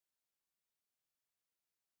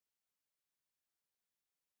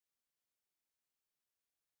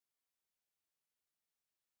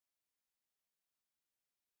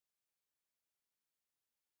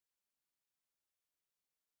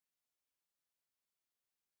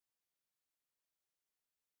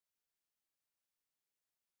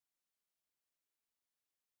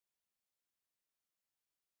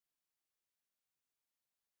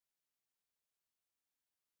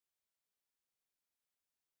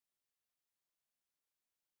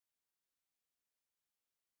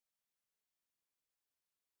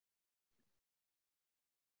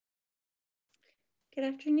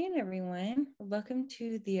Good afternoon, everyone. Welcome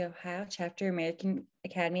to the Ohio Chapter American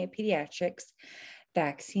Academy of Pediatrics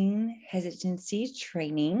Vaccine Hesitancy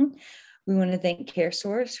Training. We want to thank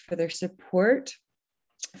CareSource for their support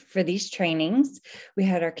for these trainings. We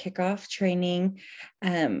had our kickoff training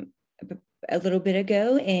a little bit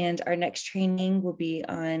ago, and our next training will be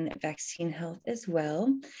on vaccine health as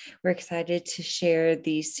well. We're excited to share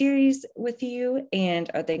the series with you and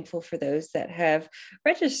are thankful for those that have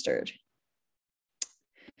registered.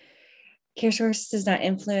 CareSource does not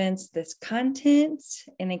influence this content.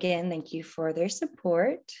 And again, thank you for their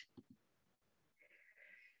support.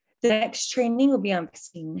 The next training will be on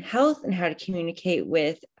vaccine health and how to communicate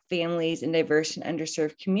with families in diverse and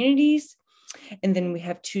underserved communities. And then we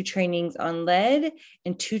have 2 trainings on lead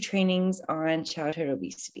and 2 trainings on childhood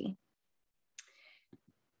obesity.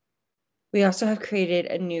 We also have created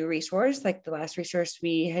a new resource, like the last resource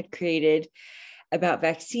we had created about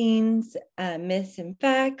vaccines, myths and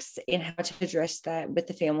facts, and how to address that with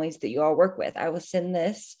the families that you all work with. I will send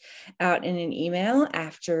this out in an email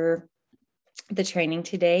after the training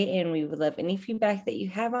today, and we would love any feedback that you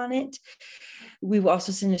have on it. We will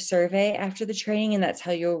also send a survey after the training, and that's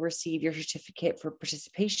how you'll receive your certificate for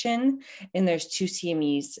participation. And there's 2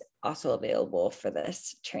 CMEs also available for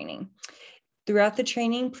this training. Throughout the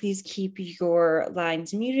training, please keep your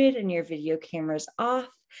lines muted and your video cameras off.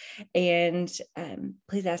 And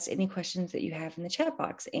please ask any questions that you have in the chat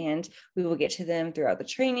box, and we will get to them throughout the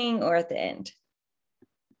training or at the end.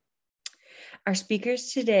 Our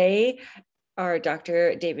speakers today are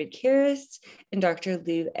Dr. David Karras and Dr.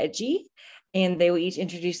 Lou Edgy, and they will each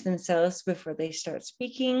introduce themselves before they start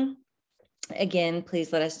speaking. Again,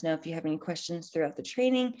 please let us know if you have any questions throughout the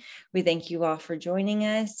training. We thank you all for joining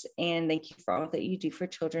us, and thank you for all that you do for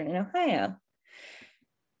children in Ohio.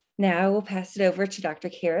 Now I will pass it over to Dr.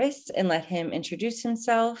 Karras and let him introduce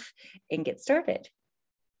himself and get started.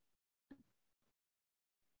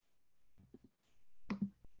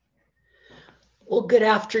 Well, good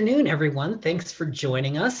afternoon, everyone. Thanks for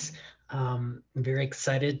joining us. I'm very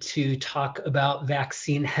excited to talk about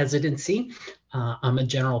vaccine hesitancy. I'm a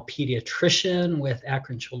general pediatrician with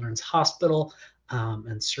Akron Children's Hospital,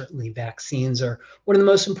 and certainly vaccines are one of the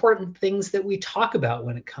most important things that we talk about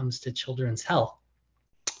when it comes to children's health.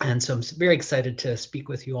 And so I'm very excited to speak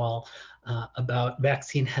with you all about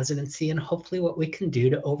vaccine hesitancy and hopefully what we can do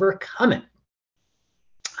to overcome it.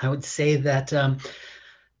 I would say that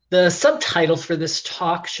the subtitle for this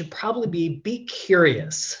talk should probably be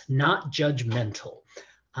curious, not judgmental.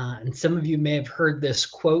 And some of you may have heard this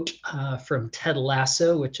quote from Ted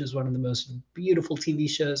Lasso, which is one of the most beautiful TV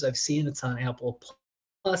shows I've seen. It's on Apple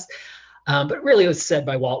Plus. But really it was said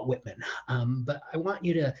by Walt Whitman. But I want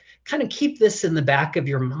you to kind of keep this in the back of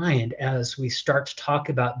your mind as we start to talk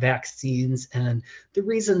about vaccines and the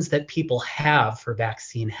reasons that people have for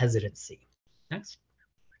vaccine hesitancy. Next.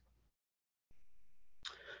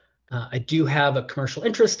 I do have a commercial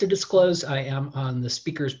interest to disclose. I am on the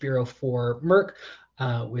Speakers Bureau for Merck,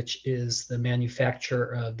 which is the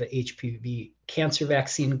manufacturer of the HPV cancer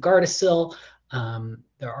vaccine Gardasil.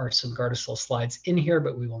 There are some Gardasil slides in here,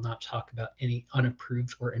 but we will not talk about any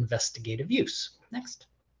unapproved or investigative use. Next.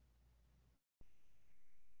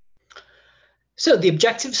 So the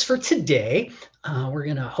objectives for today, we're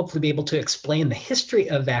going to hopefully be able to explain the history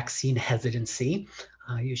of vaccine hesitancy.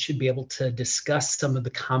 You should be able to discuss some of the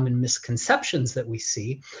common misconceptions that we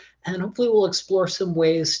see, and hopefully we'll explore some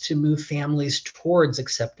ways to move families towards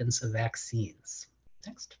acceptance of vaccines.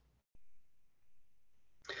 Next.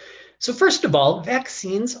 So first of all,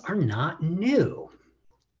 vaccines are not new.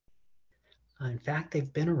 In fact,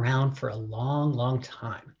 they've been around for a long, long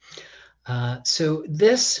time. So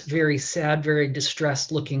this very sad, very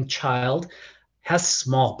distressed looking child has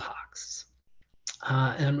smallpox.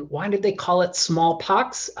 And why did they call it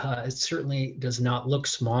smallpox? It certainly does not look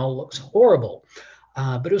small, it looks horrible.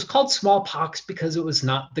 But it was called smallpox because it was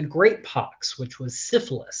not the great pox, which was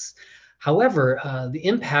syphilis. However, the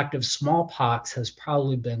impact of smallpox has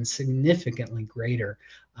probably been significantly greater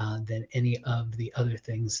than any of the other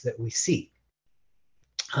things that we see.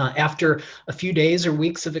 After a few days or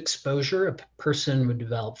weeks of exposure, a person would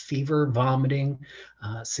develop fever, vomiting,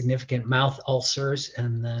 significant mouth ulcers,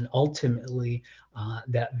 and then ultimately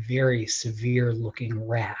that very severe looking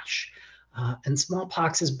rash. And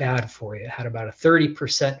smallpox is bad for you. It had about a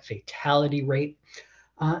 30% fatality rate.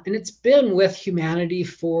 And it's been with humanity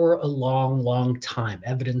for a long, long time.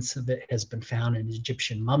 Evidence of it has been found in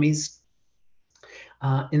Egyptian mummies.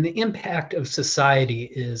 And the impact of society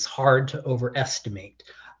is hard to overestimate.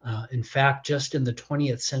 In fact, just in the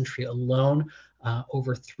 20th century alone,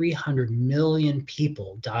 over 300 million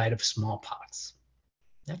people died of smallpox.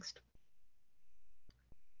 Next.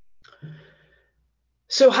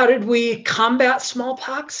 So how did we combat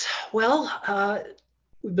smallpox? Well,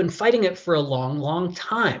 we've been fighting it for a long, long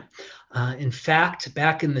time. In fact,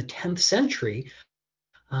 back in the 10th century,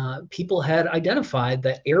 people had identified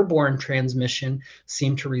that airborne transmission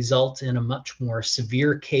seemed to result in a much more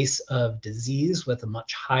severe case of disease with a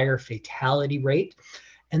much higher fatality rate,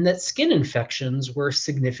 and that skin infections were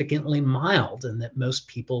significantly mild and that most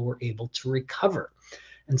people were able to recover.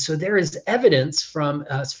 And so there is evidence from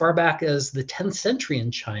as far back as the 10th century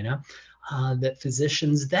in China that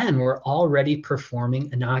physicians then were already performing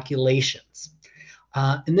inoculations.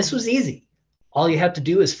 And this was easy. All you had to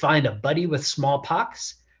do is find a buddy with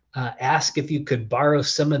smallpox, ask if you could borrow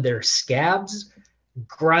some of their scabs,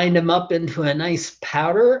 grind them up into a nice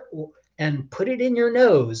powder, and put it in your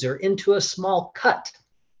nose or into a small cut.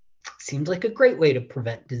 Seems like a great way to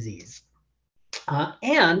prevent disease.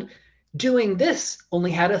 And doing this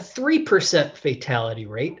only had a 3% fatality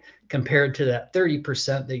rate compared to that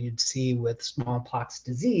 30% that you'd see with smallpox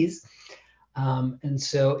disease. And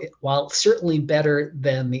so while certainly better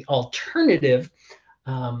than the alternative,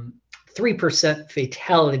 3%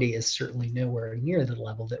 fatality is certainly nowhere near the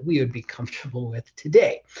level that we would be comfortable with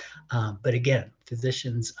today. But again,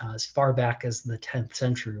 physicians as far back as the 10th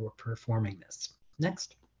century were performing this.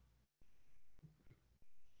 Next.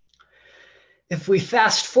 If we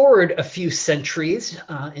fast forward a few centuries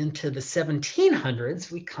into the 1700s,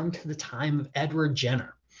 we come to the time of Edward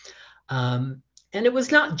Jenner. And it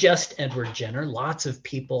was not just Edward Jenner. Lots of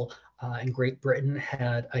people in Great Britain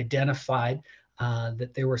had identified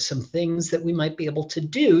that there were some things that we might be able to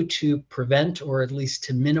do to prevent or at least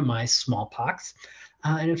to minimize smallpox.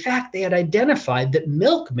 And in fact, they had identified that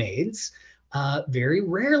milkmaids very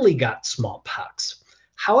rarely got smallpox.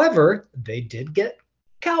 However, they did get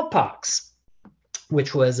cowpox,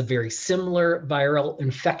 which was a very similar viral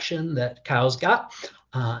infection that cows got.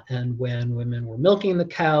 And when women were milking the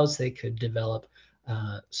cows, they could develop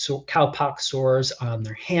cowpox sores on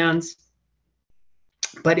their hands.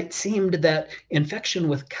 But it seemed that infection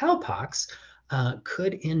with cowpox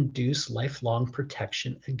could induce lifelong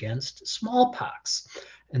protection against smallpox.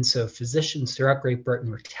 And so physicians throughout Great Britain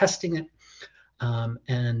were testing it.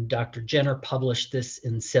 And Dr. Jenner published this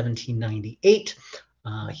in 1798.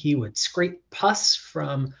 He would scrape pus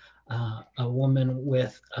from a woman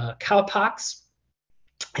with cowpox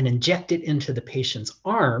and inject it into the patient's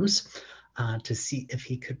arms to see if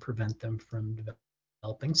he could prevent them from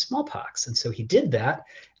developing smallpox. And so he did that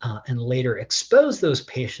and later exposed those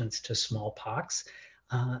patients to smallpox,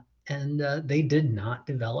 and they did not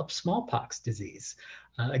develop smallpox disease.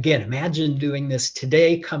 Again, imagine doing this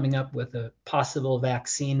today, coming up with a possible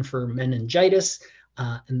vaccine for meningitis,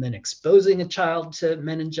 and then exposing a child to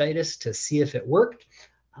meningitis to see if it worked.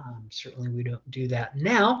 Certainly we don't do that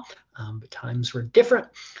now, but times were different.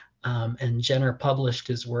 And Jenner published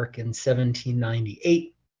his work in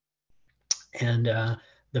 1798. And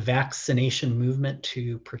the vaccination movement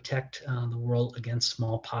to protect the world against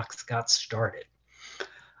smallpox got started.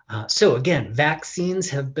 So again, vaccines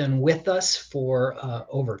have been with us for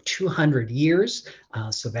over 200 years.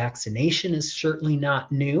 So vaccination is certainly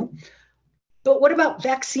not new. But what about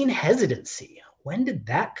vaccine hesitancy? When did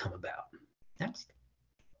that come about? Next.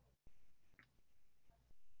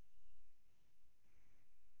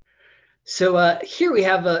 So here we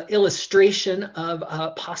have an illustration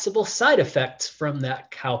of possible side effects from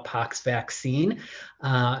that cowpox vaccine.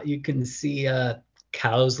 You can see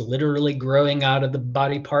cows literally growing out of the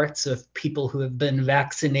body parts of people who have been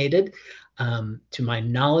vaccinated. To my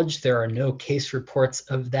knowledge, there are no case reports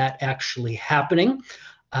of that actually happening.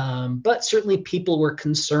 But certainly people were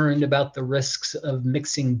concerned about the risks of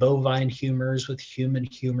mixing bovine humors with human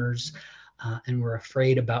humors and were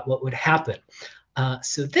afraid about what would happen.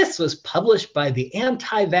 So this was published by the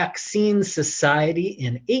Anti-Vaccine Society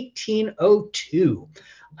in 1802.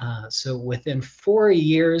 So within 4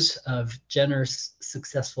 years of Jenner's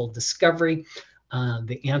successful discovery,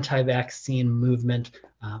 the anti-vaccine movement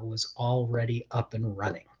was already up and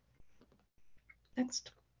running.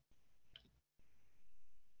 Next.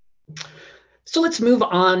 So let's move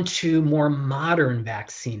on to more modern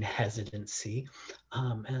vaccine hesitancy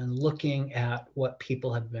and looking at what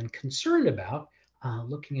people have been concerned about,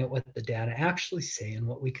 looking at what the data actually say and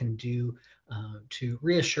what we can do to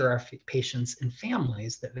reassure our patients and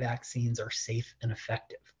families that vaccines are safe and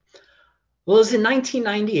effective. Well, it was in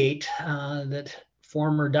 1998 that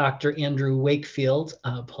former Dr. Andrew Wakefield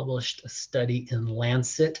published a study in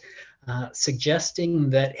Lancet suggesting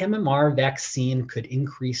that MMR vaccine could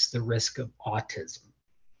increase the risk of autism.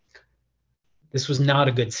 This was not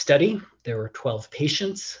a good study. There were 12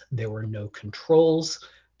 patients. There were no controls.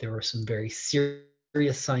 There were some very serious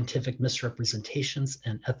serious scientific misrepresentations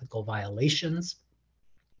and ethical violations.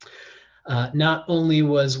 Not only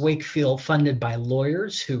was Wakefield funded by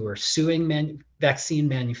lawyers who were suing vaccine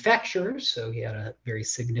manufacturers, so he had a very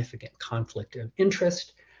significant conflict of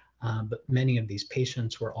interest, but many of these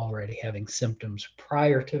patients were already having symptoms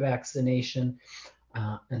prior to vaccination.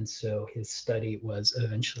 And so his study was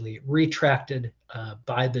eventually retracted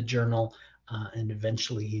by the journal, and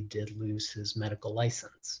eventually he did lose his medical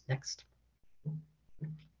license. Next.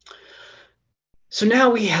 So now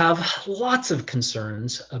we have lots of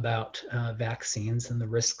concerns about vaccines and the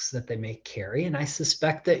risks that they may carry, and I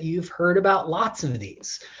suspect that you've heard about lots of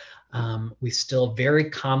these. We still very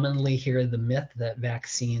commonly hear the myth that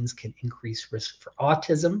vaccines can increase risk for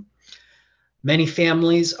autism. Many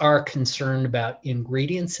families are concerned about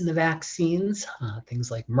ingredients in the vaccines,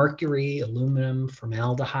 things like mercury, aluminum,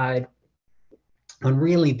 formaldehyde, when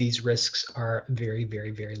really these risks are very,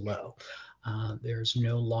 very, very low. There's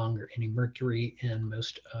no longer any mercury in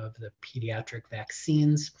most of the pediatric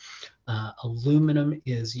vaccines. Aluminum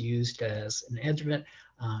is used as an adjuvant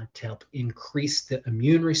to help increase the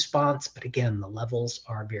immune response, but again, the levels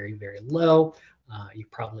are very, very low. You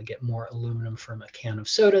probably get more aluminum from a can of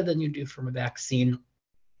soda than you do from a vaccine.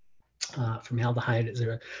 Formaldehyde is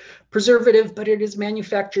a preservative, but it is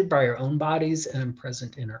manufactured by our own bodies and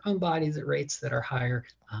present in our own bodies at rates that are higher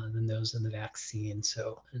than those in the vaccine.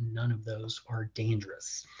 So none of those are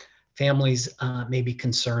dangerous. Families may be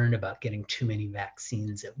concerned about getting too many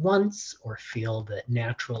vaccines at once or feel that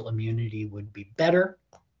natural immunity would be better.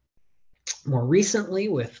 More recently,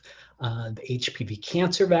 with the HPV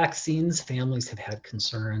cancer vaccines, families have had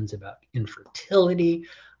concerns about infertility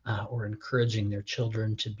or encouraging their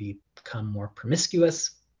children to become more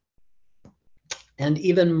promiscuous. And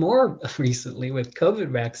even more recently with COVID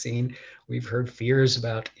vaccine, we've heard fears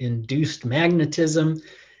about induced magnetism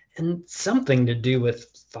and something to do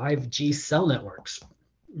with 5G cell networks.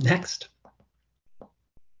 Next.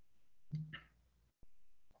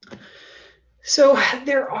 So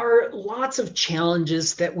there are lots of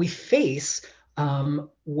challenges that we face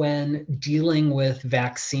when dealing with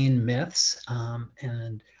vaccine myths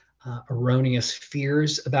and erroneous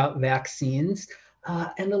fears about vaccines.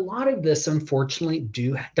 And a lot of this, unfortunately,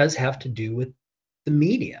 does have to do with the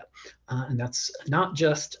media. And that's not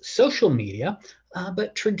just social media,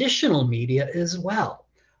 but traditional media as well.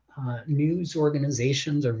 News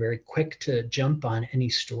organizations are very quick to jump on any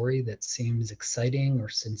story that seems exciting or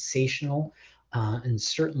sensational. And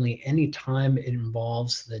certainly any time it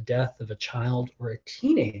involves the death of a child or a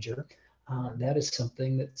teenager, that is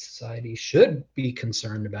something that society should be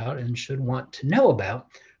concerned about and should want to know about.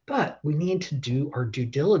 But we need to do our due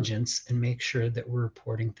diligence and make sure that we're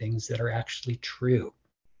reporting things that are actually true.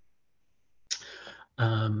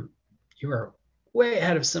 You are way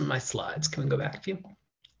ahead of some of my slides. Can we go back a few?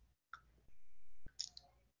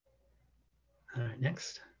 All right,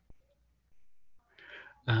 next.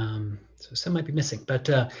 So some might be missing,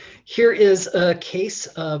 but here is a case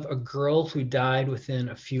of a girl who died within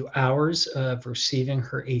a few hours of receiving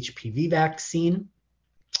her HPV vaccine.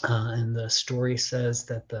 And the story says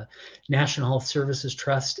that the National Health Services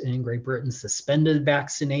Trust in Great Britain suspended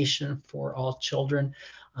vaccination for all children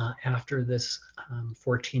after this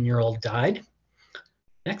 14-year-old died.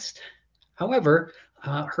 Next. However,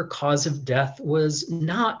 her cause of death was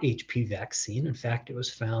not HPV vaccine. In fact, it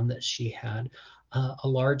was found that she had a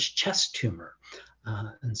large chest tumor.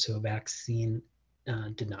 And so vaccine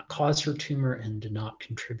did not cause her tumor and did not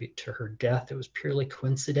contribute to her death. It was purely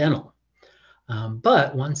coincidental.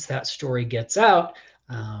 But once that story gets out,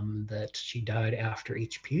 that she died after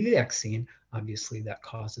HPV vaccine, obviously that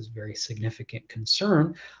causes very significant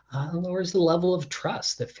concern and lowers the level of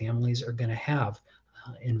trust that families are going to have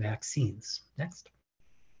in vaccines. Next.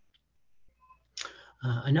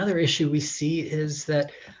 Another issue we see is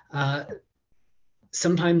that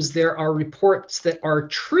sometimes there are reports that are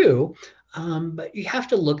true, but you have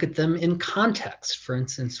to look at them in context. For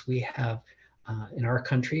instance, we have in our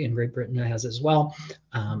country, and Great Britain has as well,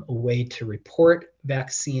 a way to report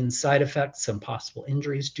vaccine side effects, some possible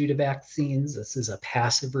injuries due to vaccines. This is a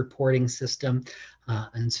passive reporting system.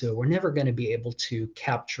 And so we're never going to be able to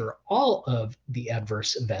capture all of the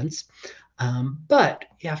adverse events. But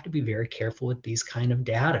you have to be very careful with these kind of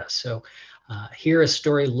data. So here a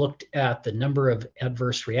story looked at the number of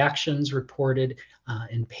adverse reactions reported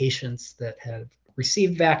in patients that have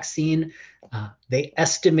received vaccine. They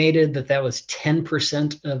estimated that that was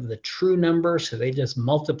 10% of the true number. So they just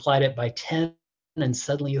multiplied it by 10 and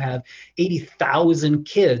suddenly you have 80,000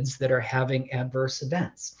 kids that are having adverse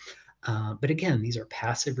events. But again, these are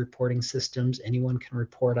passive reporting systems. Anyone can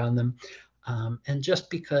report on them. And just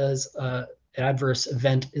because adverse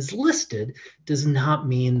event is listed does not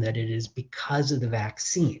mean that it is because of the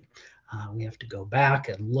vaccine. We have to go back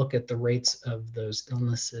and look at the rates of those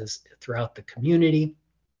illnesses throughout the community.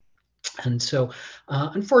 And so,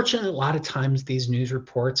 unfortunately, a lot of times these news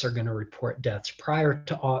reports are going to report deaths prior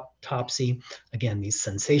to autopsy. Again, these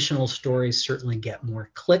sensational stories certainly get more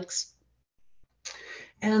clicks.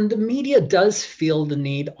 And the media does feel the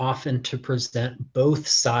need often to present both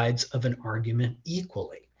sides of an argument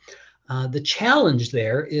equally. The challenge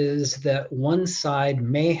there is that one side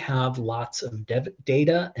may have lots of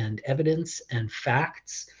data and evidence and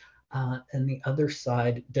facts, and the other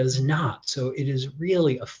side does not. So it is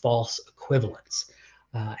really a false equivalence.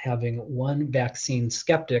 Having one vaccine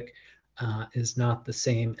skeptic is not the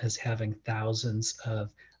same as having thousands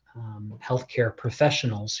of healthcare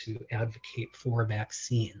professionals who advocate for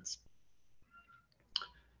vaccines.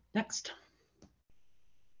 Next.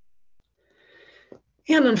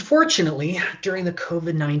 And unfortunately, during the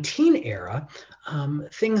COVID-19 era,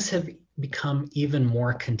 things have become even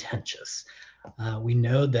more contentious. We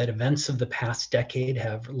know that events of the past decade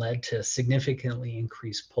have led to significantly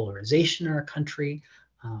increased polarization in our country,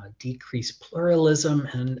 decreased pluralism,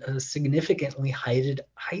 and a significantly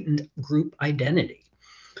heightened group identity.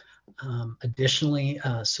 Additionally,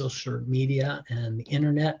 social media and the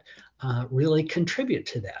internet really contribute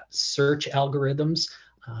to that. Search algorithms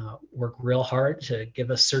work real hard to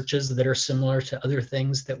give us searches that are similar to other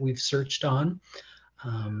things that we've searched on.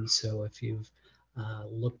 So if you've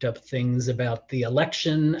looked up things about the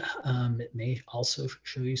election, it may also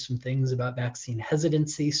show you some things about vaccine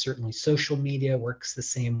hesitancy. Certainly social media works the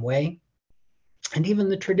same way. And even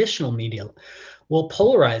the traditional media will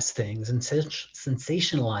polarize things and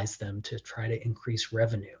sensationalize them to try to increase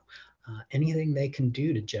revenue. Anything they can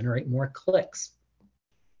do to generate more clicks.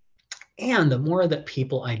 And the more that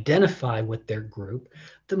people identify with their group,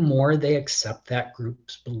 the more they accept that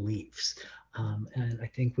group's beliefs. And I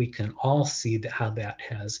think we can all see how that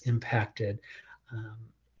has impacted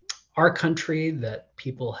our country, that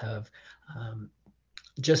people have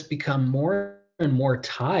just become more and more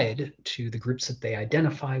tied to the groups that they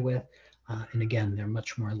identify with. And again, they're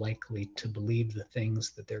much more likely to believe the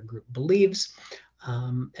things that their group believes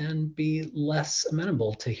and be less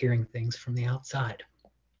amenable to hearing things from the outside.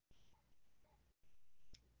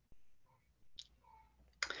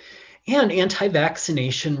 And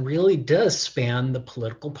anti-vaccination really does span the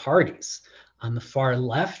political parties. On the far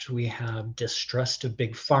left, we have distrust of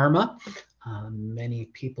big pharma. Many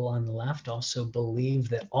people on the left also believe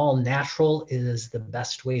that all natural is the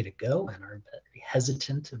best way to go and are very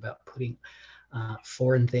hesitant about putting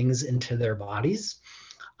foreign things into their bodies.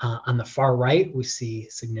 On the far right, we see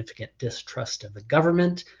significant distrust of the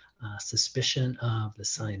government, suspicion of the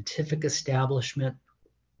scientific establishment,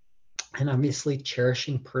 and obviously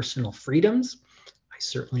cherishing personal freedoms. I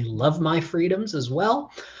certainly love my freedoms as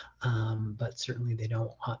well, but certainly they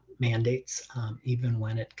don't want mandates, even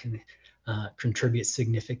when it can contribute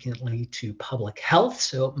significantly to public health.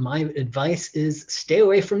 So my advice is stay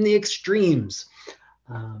away from the extremes.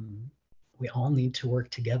 We all need to work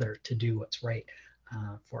together to do what's right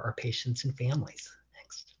for our patients and families.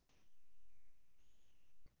 Next.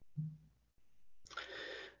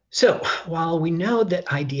 So while we know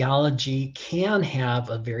that ideology can have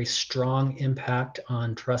a very strong impact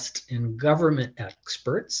on trust in government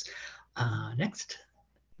experts, next,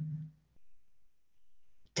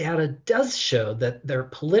 data does show that their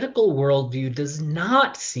political worldview does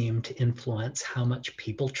not seem to influence how much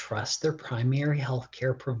people trust their primary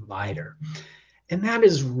healthcare provider. And that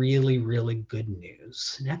is really, really good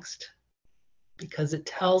news. Next. Because it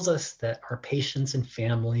tells us that our patients and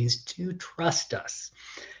families do trust us.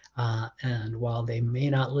 And while they may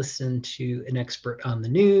not listen to an expert on the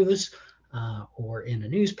news or in a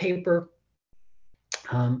newspaper,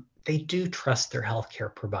 they do trust their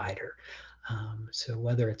healthcare provider. So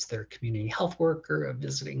whether it's their community health worker, a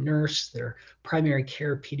visiting nurse, their primary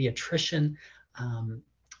care pediatrician,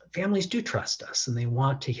 families do trust us and they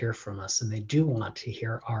want to hear from us and they do want to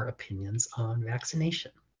hear our opinions on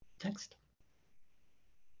vaccination. Next.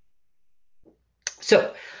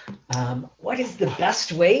 So what is the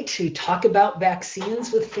best way to talk about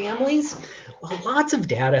vaccines with families? Well, lots of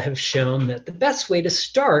data have shown that the best way to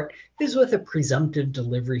start is with a presumptive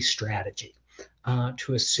delivery strategy,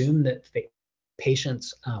 to assume that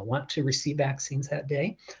patients want to receive vaccines that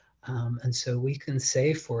day. And so we can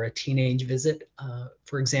say for a teenage visit,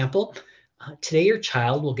 for example, today your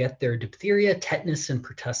child will get their diphtheria, tetanus, and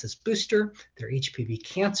pertussis booster, their HPV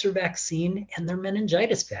cancer vaccine, and their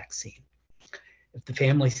meningitis vaccine. If the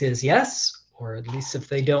family says yes, or at least if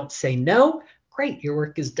they don't say no, great, your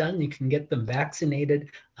work is done. You can get them vaccinated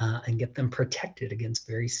and get them protected against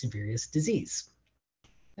very serious disease.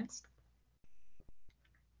 Next.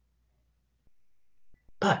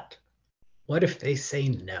 But what if they say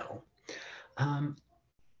no?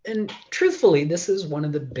 And truthfully, this is one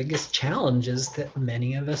of the biggest challenges that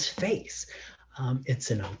many of us face. It's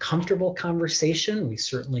an uncomfortable conversation. We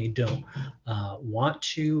certainly don't want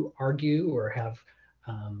to argue or have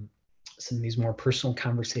some of these more personal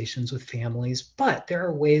conversations with families, but there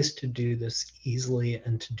are ways to do this easily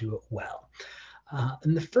and to do it well.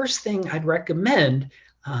 And the first thing I'd recommend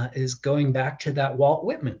is going back to that Walt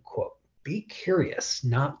Whitman quote, be curious,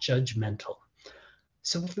 not judgmental.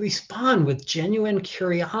 So if we respond with genuine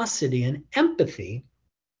curiosity and empathy,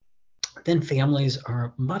 then families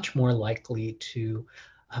are much more likely to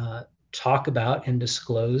talk about and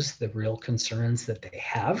disclose the real concerns that they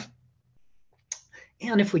have.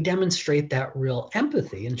 And if we demonstrate that real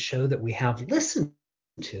empathy and show that we have listened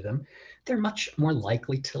to them, they're much more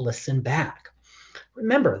likely to listen back.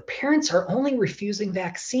 Remember, parents are only refusing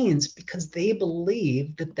vaccines because they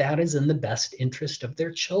believe that that is in the best interest of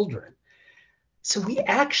their children. So we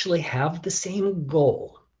actually have the same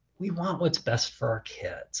goal. We want what's best for our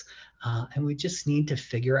kids, and we just need to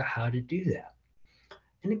figure out how to do that.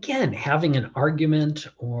 And again, having an argument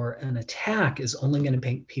or an attack is only going to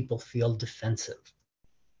make people feel defensive.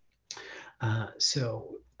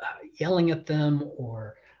 So yelling at them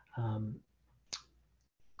or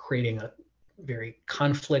creating a very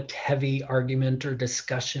conflict-heavy argument or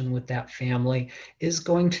discussion with that family is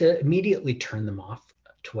going to immediately turn them off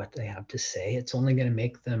to what they have to say. It's only going to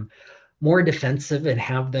make them more defensive and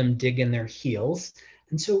have them dig in their heels.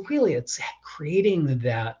 And so really it's creating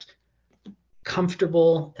that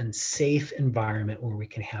comfortable and safe environment where we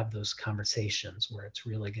can have those conversations, where it's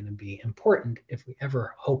really going to be important if we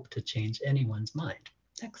ever hope to change anyone's mind.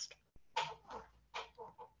 Next.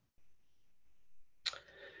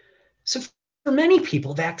 So for many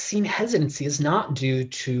people, vaccine hesitancy is not due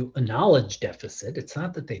to a knowledge deficit. It's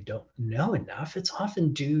not that they don't know enough. It's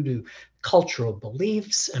often due to cultural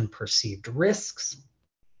beliefs and perceived risks.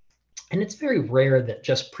 And it's very rare that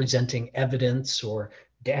just presenting evidence or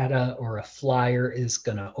data or a flyer is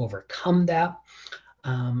going to overcome that.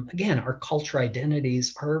 Again, our cultural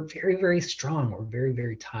identities are very, very strong. We're very,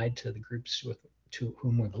 very tied to the groups to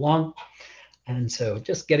whom we belong. And so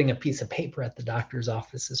just getting a piece of paper at the doctor's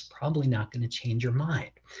office is probably not going to change your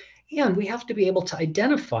mind. And we have to be able to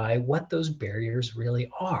identify what those barriers really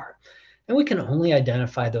are. And we can only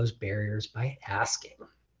identify those barriers by asking.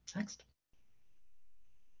 Next.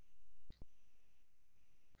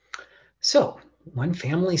 So when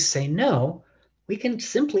families say no, we can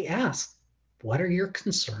simply ask, what are your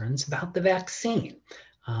concerns about the vaccine?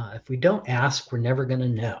 If we don't ask, we're never going to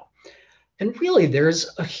know. And really, there's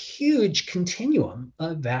a huge continuum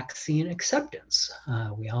of vaccine acceptance.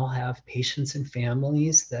 We all have patients and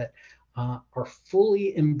families that are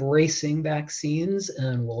fully embracing vaccines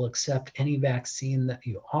and will accept any vaccine that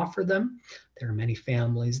you offer them. There are many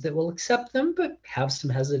families that will accept them, but have some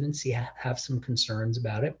hesitancy, have some concerns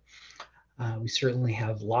about it. We certainly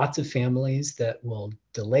have lots of families that will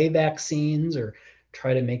delay vaccines or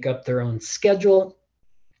try to make up their own schedule,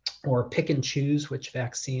 or pick and choose which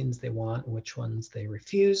vaccines they want and which ones they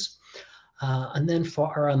refuse. And then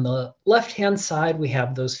far on the left-hand side, we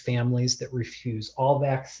have those families that refuse all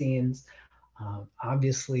vaccines.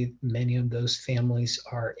 Obviously, many of those families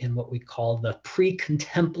are in what we call the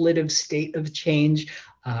pre-contemplative state of change,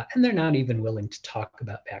 and they're not even willing to talk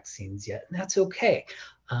about vaccines yet, and that's okay.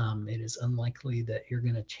 It is unlikely that you're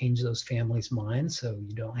going to change those families' minds, so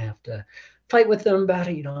you don't have to fight with them about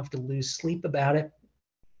it. You don't have to lose sleep about it.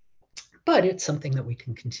 But it's something that we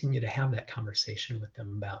can continue to have that conversation with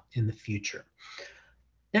them about in the future.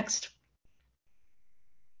 Next.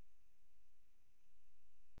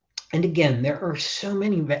 And again, there are so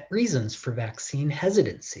many reasons for vaccine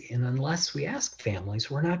hesitancy. And unless we ask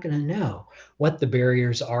families, we're not going to know what the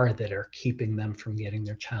barriers are that are keeping them from getting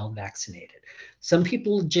their child vaccinated. Some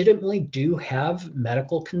people legitimately do have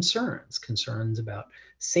medical concerns about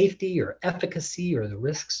safety or efficacy or the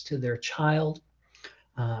risks to their child.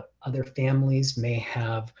 Other families may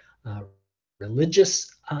have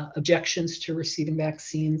religious objections to receiving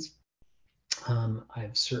vaccines.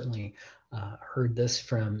 I've certainly heard this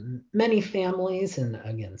from many families, and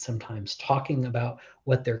again, sometimes talking about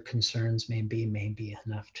what their concerns may be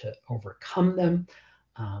enough to overcome them.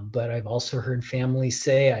 But I've also heard families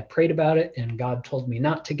say, I prayed about it and God told me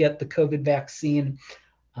not to get the COVID vaccine.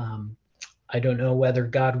 I don't know whether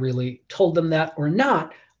God really told them that or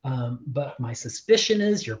not, but my suspicion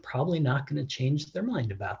is you're probably not going to change their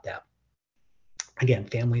mind about that. Again,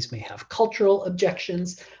 families may have cultural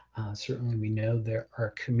objections. Certainly, we know there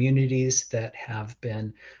are communities that have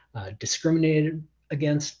been discriminated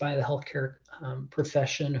against by the healthcare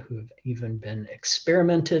profession, who have even been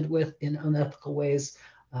experimented with in unethical ways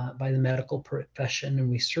by the medical profession. And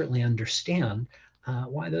we certainly understand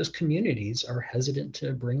why those communities are hesitant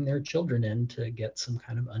to bring their children in to get some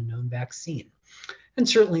kind of unknown vaccine. And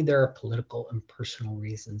certainly there are political and personal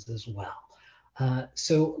reasons as well.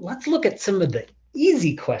 So let's look at some of the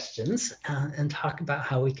easy questions and talk about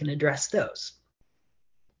how we can address those.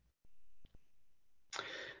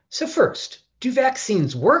 So first, do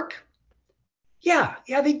vaccines work? Yeah,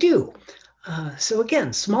 they do. So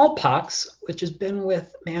again, smallpox, which has been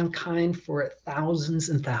with mankind for thousands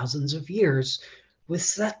and thousands of years, was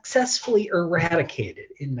successfully eradicated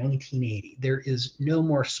in 1980. There is no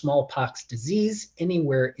more smallpox disease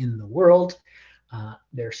anywhere in the world.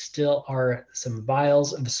 There still are some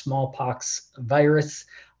vials of the smallpox virus,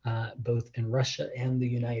 both in Russia and the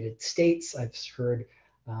United States. I've heard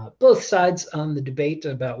both sides on the debate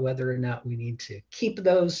about whether or not we need to keep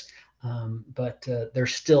those, but they're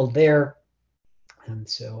still there. And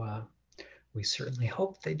so we certainly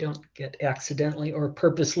hope they don't get accidentally or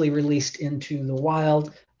purposely released into the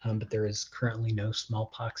wild, but there is currently no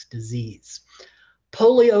smallpox disease.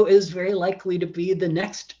 Polio is very likely to be the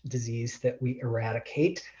next disease that we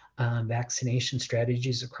eradicate. Vaccination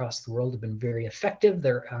strategies across the world have been very effective.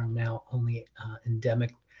 There are now only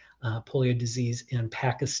endemic polio disease in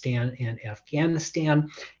Pakistan and Afghanistan.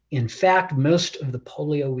 In fact, most of the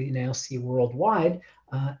polio we now see worldwide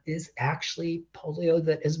is actually polio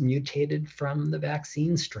that is mutated from the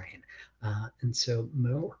vaccine strain. And so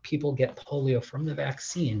more people get polio from the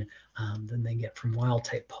vaccine than they get from wild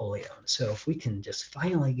type polio. So if we can just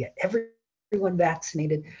finally get everyone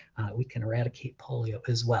vaccinated, we can eradicate polio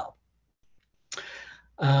as well.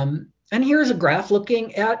 And here's a graph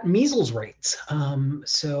looking at measles rates.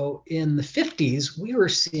 So in the 50s, we were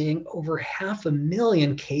seeing over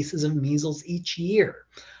 500,000 cases of measles each year.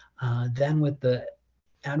 Then with the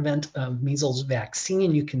advent of measles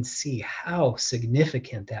vaccine, you can see how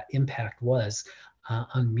significant that impact was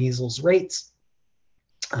on measles rates.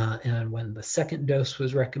 And when the second dose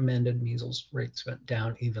was recommended, measles rates went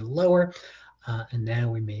down even lower. And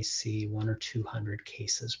now we may see 100 or 200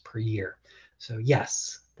 cases per year. So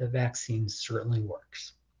yes, the vaccine certainly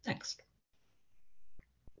works. Next.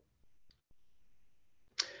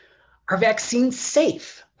 Are vaccines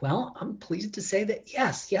safe? Well, I'm pleased to say that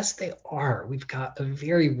yes, they are. We've got a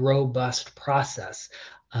very robust process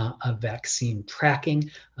of vaccine tracking.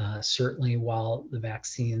 Certainly while the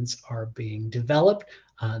vaccines are being developed,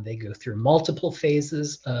 they go through multiple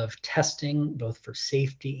phases of testing, both for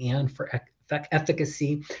safety and for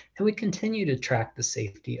efficacy, and we continue to track the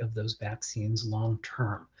safety of those vaccines long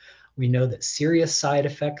term. We know that serious side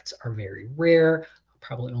effects are very rare,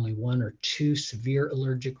 probably only 1 or 2 severe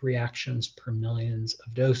allergic reactions per millions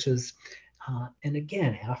of doses. And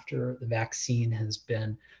again, after the vaccine has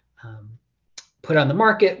been put on the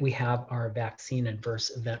market, we have our vaccine adverse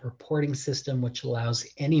event reporting system, which allows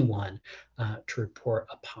anyone to report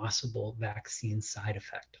a possible vaccine side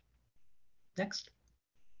effect. Next.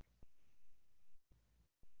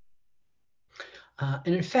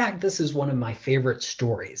 And in fact, this is one of my favorite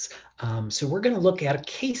stories. So we're going to look at a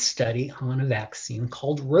case study on a vaccine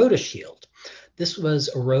called RotaShield. This was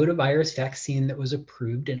a rotavirus vaccine that was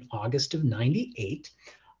approved in August of '98.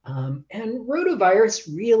 And rotavirus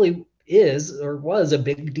really is or was a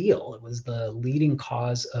big deal. It was the leading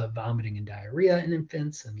cause of vomiting and diarrhea in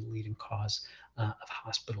infants and the leading cause of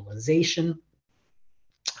hospitalization.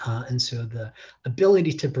 And so the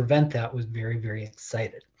ability to prevent that was very, very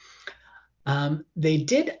excited. They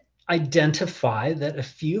did identify that a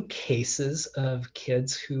few cases of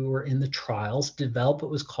kids who were in the trials developed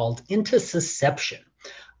what was called intussusception.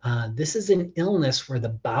 This is an illness where the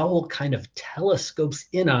bowel kind of telescopes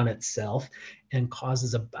in on itself and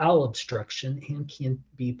causes a bowel obstruction and can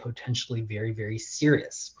be potentially very, very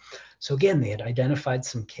serious. So again, they had identified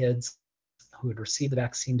some kids who had received the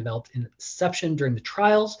vaccine developed intussusception during the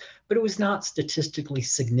trials, but it was not statistically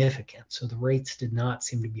significant. So the rates did not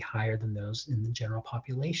seem to be higher than those in the general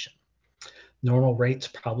population. Normal rates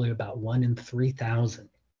probably about 1 in 3,000.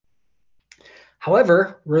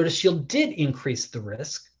 However, RotaShield did increase the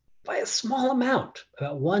risk by a small amount,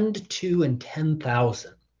 about 1 to 2 in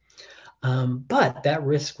 10,000. But that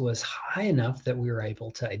risk was high enough that we were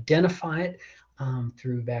able to identify it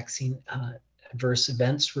through vaccine adverse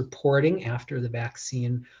events reporting after the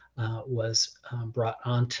vaccine was brought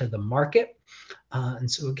onto the market. And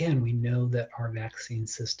so again, we know that our vaccine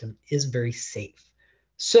system is very safe.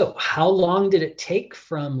 So how long did it take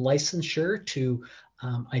from licensure to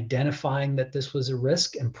identifying that this was a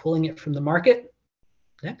risk and pulling it from the market?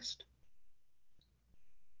 Next.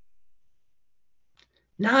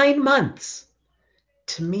 9 months.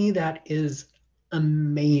 To me, that is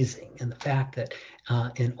amazing. And the fact that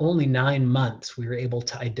in only 9 months, we were able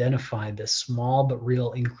to identify this small but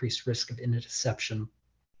real increased risk of intussusception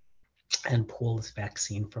and pull this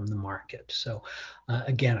vaccine from the market. So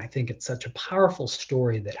again, I think it's such a powerful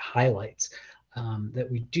story that highlights that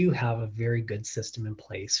we do have a very good system in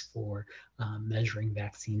place for measuring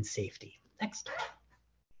vaccine safety. Next.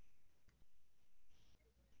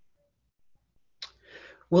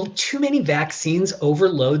 Will too many vaccines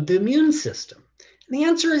overload the immune system? And the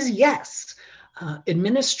answer is yes.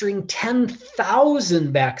 Administering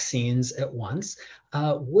 10,000 vaccines at once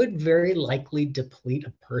would very likely deplete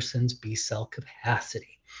a person's B cell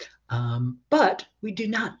capacity. But we do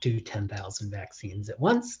not do 10,000 vaccines at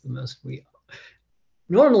once. The most we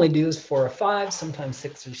normally do is 4 or 5, sometimes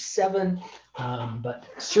 6 or 7, but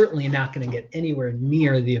certainly not going to get anywhere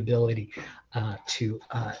near the ability to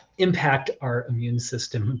impact our immune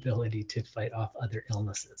system ability to fight off other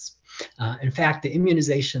illnesses. In fact, the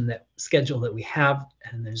immunization schedule that we have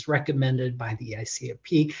and is recommended by the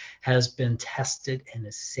EICAP has been tested and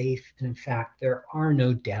is safe. And in fact, there are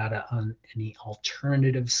no data on any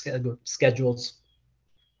alternative schedules.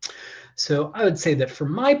 So I would say that for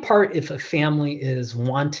my part, if a family is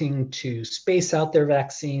wanting to space out their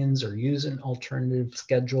vaccines or use an alternative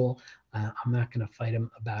schedule, I'm not going to fight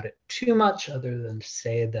them about it too much, other than to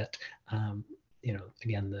say that,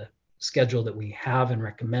 again, the schedule that we have and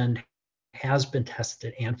recommend has been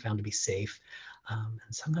tested and found to be safe. And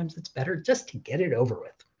sometimes it's better just to get it over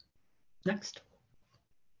with. Next.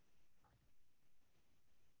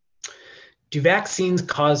 Do vaccines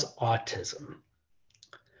cause autism?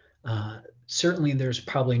 Certainly, there's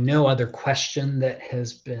probably no other question that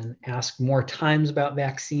has been asked more times about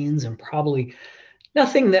vaccines, and probably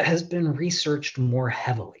nothing that has been researched more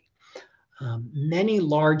heavily. Many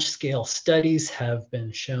large-scale studies have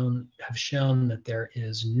shown that there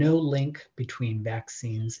is no link between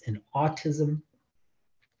vaccines and autism.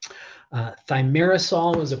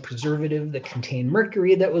 Thimerosal was a preservative that contained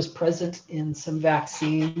mercury that was present in some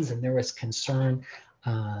vaccines, and there was concern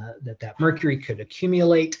that mercury could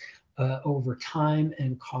accumulate over time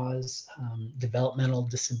and cause developmental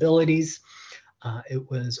disabilities. It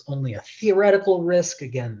was only a theoretical risk.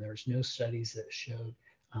 Again, there's no studies that showed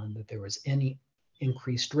that there was any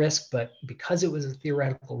increased risk, but because it was a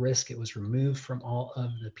theoretical risk, it was removed from all of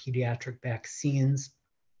the pediatric vaccines.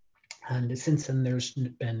 And since then, there's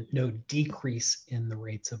been no decrease in the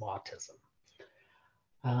rates of autism.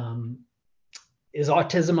 Is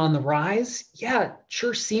autism on the rise? Yeah, it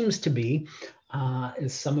sure seems to be.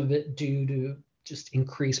 Is some of it due to just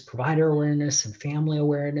increased provider awareness and family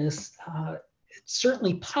awareness? It's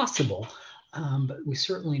certainly possible, but we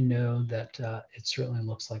certainly know that it certainly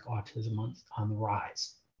looks like autism on the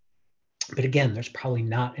rise. But again, there's probably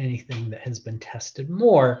not anything that has been tested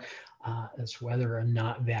more as to whether or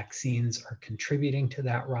not vaccines are contributing to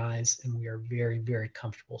that rise. And we are very, very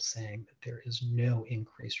comfortable saying that there is no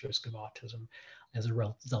increased risk of autism as a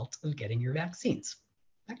result of getting your vaccines.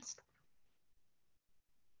 Next.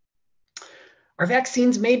 Are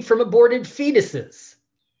vaccines made from aborted fetuses?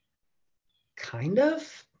 Kind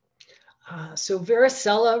of. So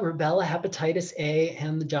varicella, rubella, hepatitis A,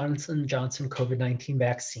 and the Johnson & Johnson COVID-19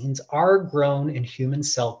 vaccines are grown in human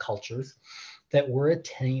cell cultures that were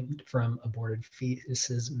obtained from aborted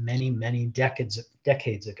fetuses many, many decades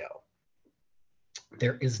ago.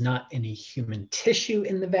 There is not any human tissue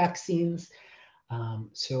in the vaccines.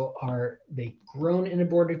 So are they grown in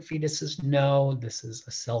aborted fetuses? No, this is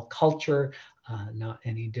a cell culture, not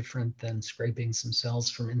any different than scraping some cells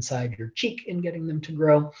from inside your cheek and getting them to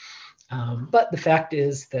grow. But the fact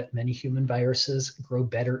is that many human viruses grow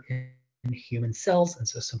better in human cells, and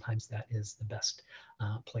so sometimes that is the best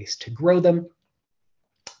place to grow them.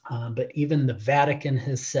 But even the Vatican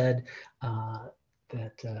has said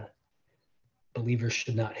that believers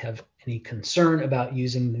should not have any concern about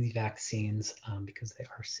using the vaccines because they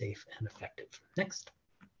are safe and effective. Next.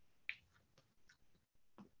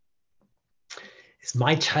 Is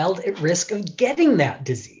my child at risk of getting that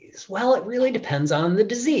disease? Well, it really depends on the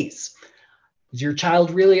disease. Is your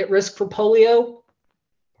child really at risk for polio?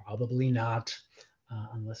 Probably not,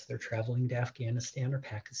 unless they're traveling to Afghanistan or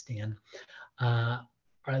Pakistan.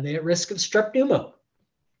 Are they at risk of strep pneumo?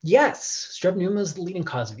 Yes, strep pneumo is the leading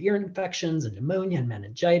cause of ear infections and pneumonia and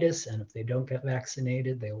meningitis, and if they don't get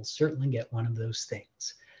vaccinated, they will certainly get one of those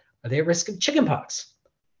things. Are they at risk of chickenpox?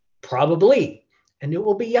 Probably. and it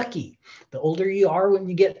will be yucky. The older you are when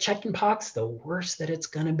you get chickenpox, the worse that it's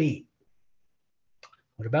going to be.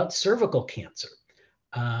 What about cervical cancer?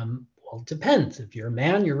 Well, it depends. If you're a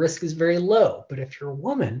man, your risk is very low. But if you're a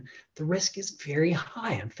woman, the risk is very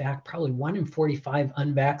high. In fact, probably 1 in 45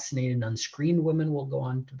 unvaccinated, unscreened women will go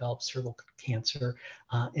on to develop cervical cancer.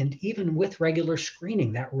 And even with regular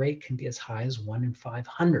screening, that rate can be as high as 1 in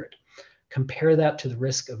 500. Compare that to the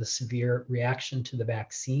risk of a severe reaction to the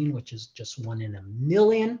vaccine, which is just 1 in a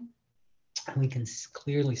million. And we can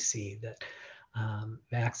clearly see that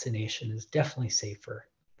vaccination is definitely safer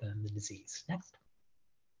than the disease. Next.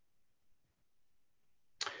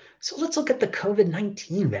 So let's look at the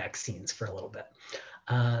COVID-19 vaccines for a little bit.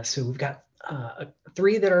 So we've got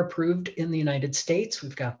 3 that are approved in the United States.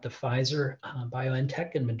 We've got the Pfizer,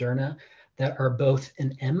 BioNTech, and Moderna that are both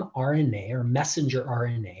an mRNA or messenger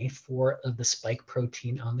RNA for the spike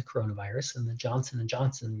protein on the coronavirus, and the Johnson &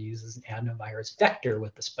 Johnson uses an adenovirus vector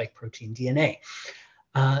with the spike protein DNA.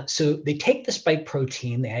 So they take the spike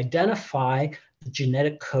protein, they identify the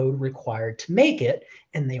genetic code required to make it,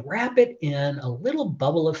 and they wrap it in a little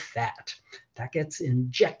bubble of fat. That gets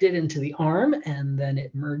injected into the arm, and then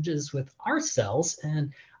it merges with our cells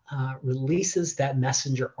and releases that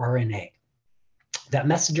messenger RNA. That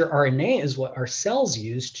messenger RNA is what our cells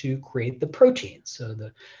use to create the protein. So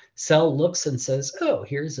the cell looks and says, oh,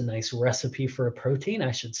 here's a nice recipe for a protein.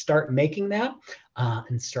 I should start making that,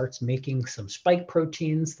 and starts making some spike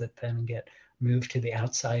proteins that then get moved to the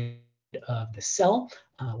outside of the cell,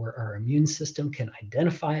 where our immune system can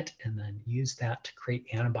identify it and then use that to create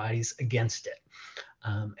antibodies against it.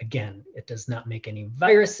 Again, it does not make any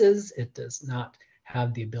viruses. It does not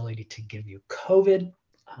have the ability to give you COVID.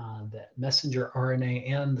 The messenger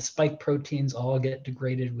RNA and the spike proteins all get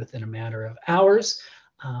degraded within a matter of hours.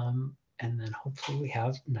 And then hopefully we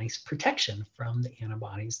have nice protection from the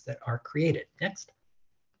antibodies that are created. Next.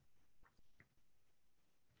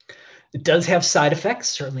 It does have side effects.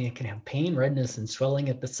 Certainly it can have pain, redness, and swelling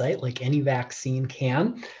at the site like any vaccine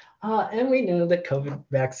can. And we know that COVID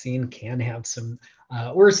vaccine can have some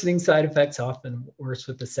worsening side effects, often worse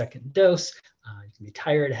with the second dose. You can be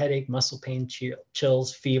tired, headache, muscle pain,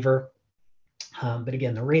 chills, fever. But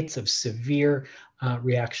again, the rates of severe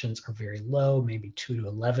reactions are very low, maybe 2 to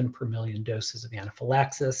 11 per million doses of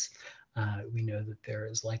anaphylaxis. We know that there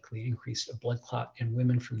is likely increased blood clot in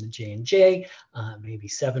women from the J&J, maybe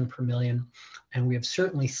 7 per million. And we have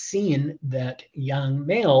certainly seen that young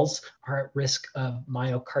males are at risk of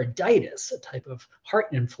myocarditis, a type of heart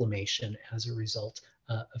inflammation as a result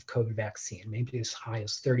of COVID vaccine, maybe as high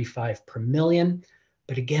as 35 per million.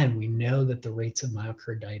 But again, we know that the rates of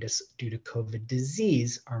myocarditis due to COVID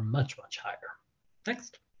disease are much, much higher.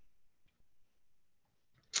 Next.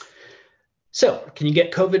 So, can you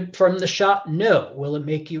get COVID from the shot? No. Will it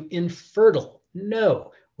make you infertile?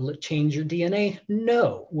 No. Will it change your DNA?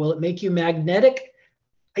 No. Will it make you magnetic?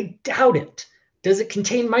 I doubt it. Does it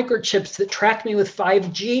contain microchips that track me with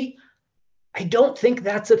 5G? I don't think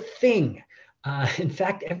that's a thing. In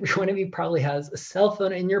fact, every one of you probably has a cell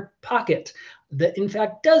phone in your pocket that in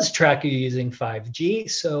fact does track you using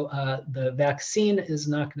 5G. So the vaccine is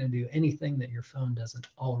not going to do anything that your phone doesn't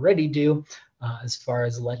already do as far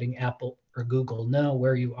as letting Apple or Google know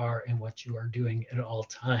where you are and what you are doing at all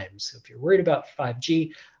times. So if you're worried about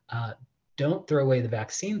 5G, don't throw away the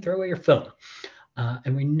vaccine, throw away your phone.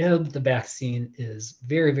 And we know that the vaccine is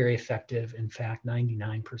very, very effective. In fact,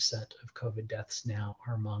 99% of COVID deaths now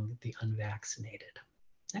are among the unvaccinated.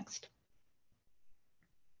 Next.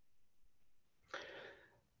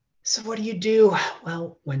 So what do you do?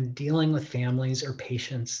 Well, when dealing with families or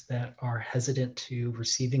patients that are hesitant to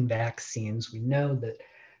receiving vaccines, we know that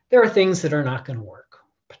there are things that are not going to work.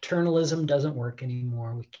 Paternalism doesn't work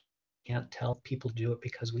anymore. We can't tell people do it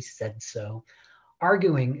because we said so.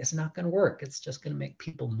 Arguing is not going to work. It's just going to make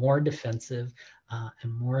people more defensive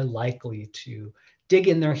and more likely to dig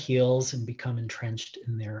in their heels and become entrenched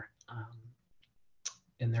in their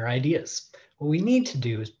ideas. What we need to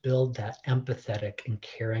do is build that empathetic and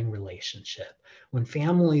caring relationship. When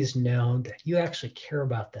families know that you actually care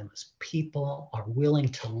about them as people, are willing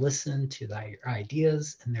to listen to their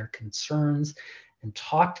ideas and their concerns and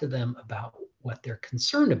talk to them about what they're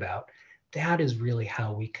concerned about, that is really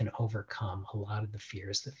how we can overcome a lot of the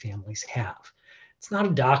fears that families have. It's not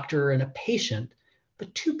a doctor and a patient,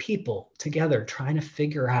 but 2 people together trying to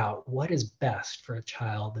figure out what is best for a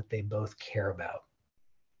child that they both care about.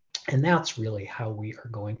 And that's really how we are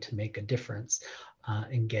going to make a difference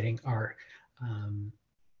in getting our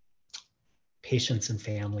patients and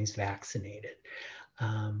families vaccinated.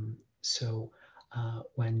 So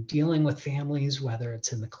when dealing with families, whether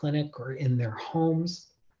it's in the clinic or in their homes,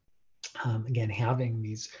 Again, having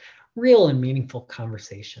these real and meaningful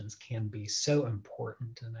conversations can be so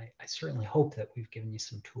important. And I certainly hope that we've given you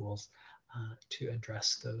some tools to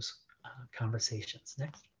address those conversations.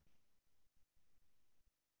 Next.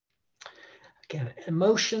 Again,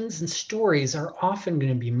 emotions and stories are often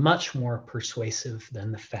going to be much more persuasive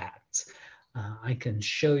than the facts. I can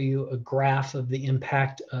show you a graph of the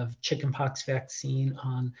impact of chickenpox vaccine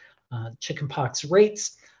on chickenpox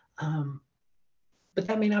rates, but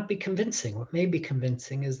that may not be convincing. What may be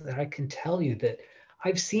convincing is that I can tell you that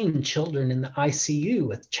I've seen children in the ICU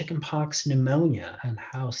with chickenpox pneumonia and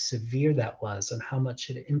how severe that was and how much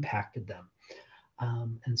it impacted them.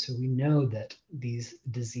 And so we know that these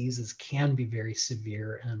diseases can be very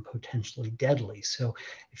severe and potentially deadly. So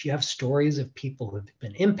if you have stories of people who have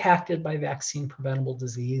been impacted by vaccine preventable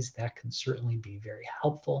disease, that can certainly be very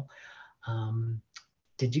helpful.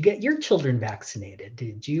 Did you get your children vaccinated?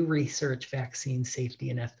 Did you research vaccine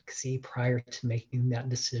safety and efficacy prior to making that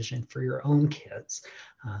decision for your own kids?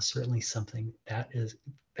 Certainly something that is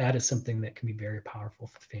something that can be very powerful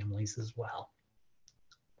for families as well.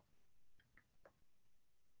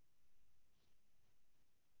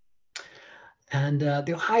 And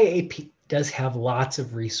the Ohio AP does have lots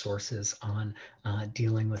of resources on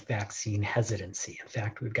dealing with vaccine hesitancy. In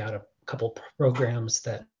fact, we've got a couple programs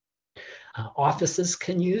that offices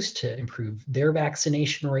can use to improve their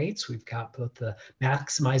vaccination rates. We've got both the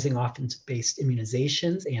Maximizing Offense-Based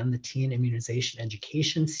Immunizations and the Teen Immunization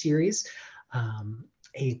Education Series.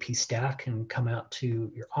 AAP staff can come out to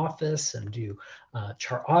your office and do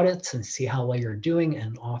chart audits and see how well you're doing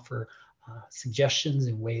and offer suggestions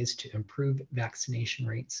and ways to improve vaccination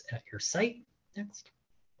rates at your site. Next.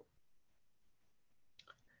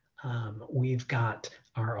 We've got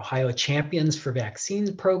our Ohio Champions for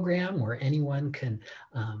Vaccines program where anyone can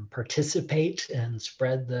participate and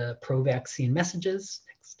spread the pro-vaccine messages.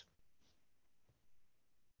 Next.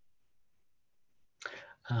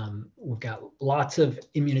 We've got lots of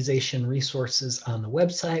immunization resources on the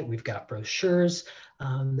website. We've got brochures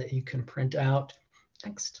that you can print out.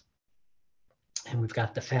 Next. And we've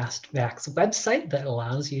got the FastVax website that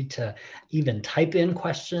allows you to even type in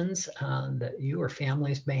questions that you or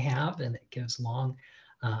families may have, and it gives long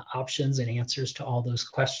options and answers to all those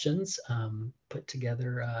questions put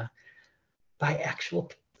together by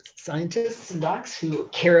actual scientists and docs who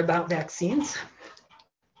care about vaccines.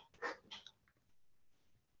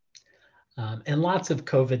 And lots of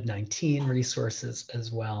COVID-19 resources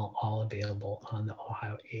as well, all available on the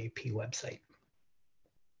Ohio AAP website.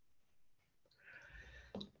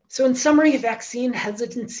 So in summary, vaccine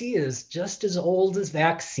hesitancy is just as old as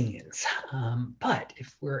vaccines. But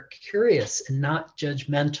if we're curious and not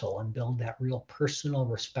judgmental and build that real personal,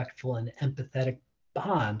 respectful, and empathetic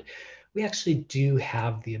bond, we actually do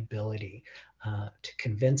have the ability to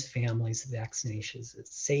convince families that vaccinations is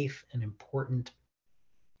safe and important.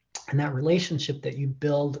 And that relationship that you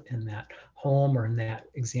build in that home or in that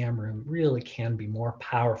exam room really can be more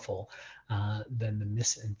powerful than the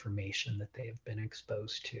misinformation that they have been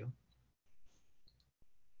exposed to.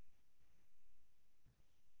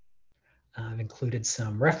 I've included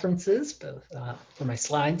some references both for my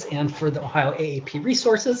slides and for the Ohio AAP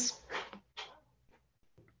resources.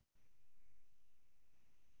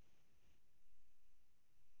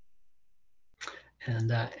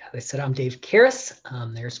 And as I said, I'm Dave Karras.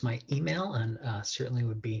 There's my email, and certainly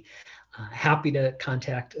would be happy to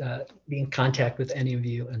be in contact with any of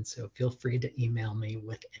you. And so feel free to email me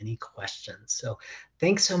with any questions. So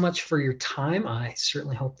thanks so much for your time. I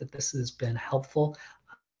certainly hope that this has been helpful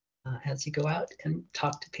as you go out and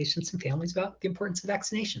talk to patients and families about the importance of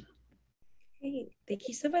vaccination. Great. Thank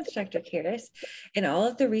you so much, Dr. Karras. And all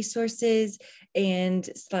of the resources and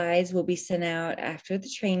slides will be sent out after the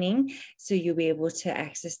training, so you'll be able to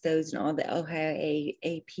access those and all the Ohio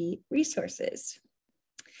AAP resources.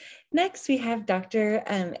 Next, we have Dr.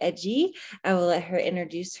 Edgy. I will let her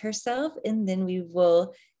introduce herself, and then we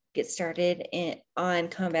will get started on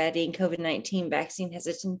combating COVID-19 vaccine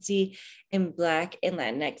hesitancy in Black and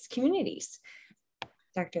Latinx communities.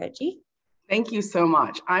 Dr. Edgy. Thank you so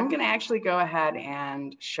much. I'm going to actually go ahead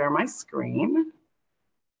and share my screen.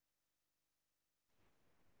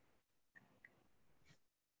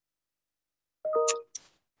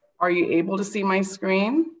 Are you able to see my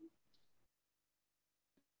screen?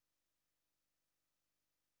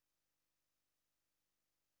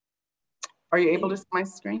 Are you able to see my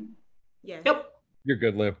screen? Yeah. Yep. You're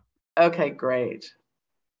good, Liv. Okay, great.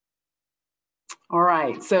 All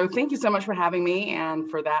right, so thank you so much for having me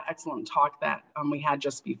and for that excellent talk that we had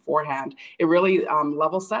just beforehand. It really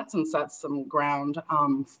level sets and sets some ground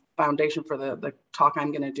foundation for the talk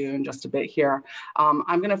I'm going to do in just a bit here. I'm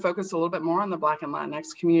going to focus a little bit more on the Black and Latinx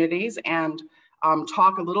communities and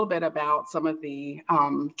talk a little bit about some of the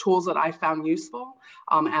tools that I found useful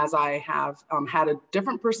as I have had a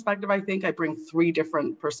different perspective. I think I bring 3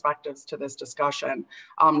 different perspectives to this discussion.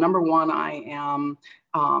 Number one, I am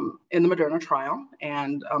in the Moderna trial,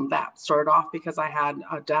 and that started off because I had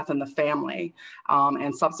a death in the family,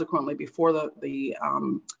 and subsequently, before the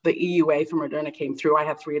EUA from Moderna came through, I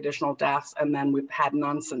had 3 additional deaths, and then we've had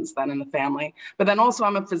none since then in the family. But then also,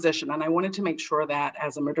 I'm a physician, and I wanted to make sure that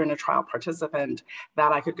as a Moderna trial participant,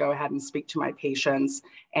 that I could go ahead and speak to my patients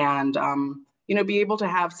and be able to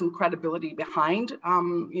have some credibility behind,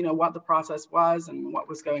 what the process was and what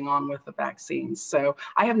was going on with the vaccines. So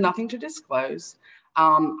I have nothing to disclose.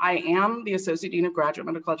 I am the Associate Dean of Graduate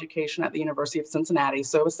Medical Education at the University of Cincinnati.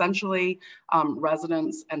 So essentially,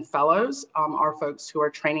 residents and fellows are folks who are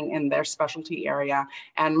training in their specialty area.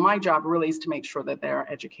 And my job really is to make sure that their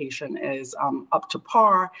education is up to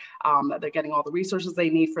par, that they're getting all the resources they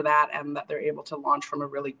need for that, and that they're able to launch from a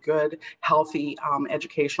really good, healthy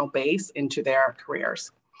educational base into their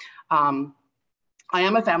careers. I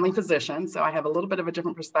am a family physician, so I have a little bit of a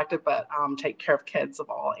different perspective, but take care of kids of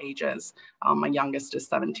all ages. My youngest is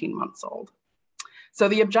 17 months old. So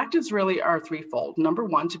the objectives really are threefold. Number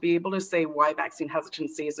one, to be able to say why vaccine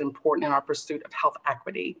hesitancy is important in our pursuit of health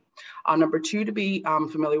equity. Number two, to be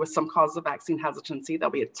familiar with some causes of vaccine hesitancy. There'll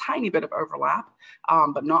be a tiny bit of overlap,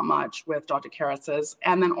 but not much with Dr. Karas's.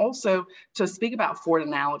 And then also to speak about 4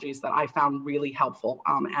 analogies that I found really helpful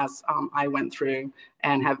as I went through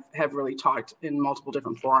and have really talked in multiple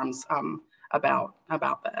different forums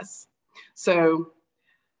about this. So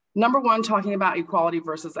number one, talking about equality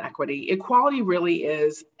versus equity. Equality really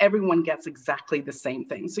is everyone gets exactly the same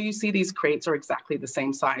thing. So you see these crates are exactly the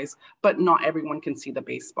same size, but not everyone can see the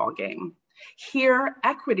baseball game. Here,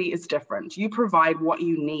 equity is different. You provide what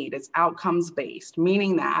you need. It's outcomes based,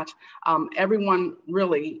 meaning that everyone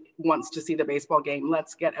really wants to see the baseball game.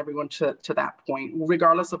 Let's get everyone to that point,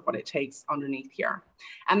 regardless of what it takes underneath here.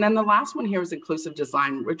 And then the last one here is inclusive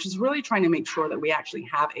design, which is really trying to make sure that we actually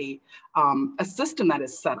have a system that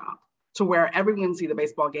is set up to where everyone see the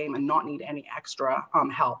baseball game and not need any extra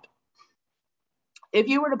help. If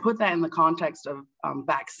you were to put that in the context of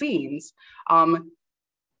vaccines,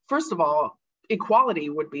 first of all, equality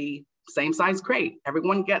would be same size crate.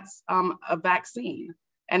 Everyone gets a vaccine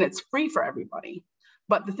and it's free for everybody.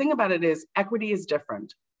 But the thing about it is equity is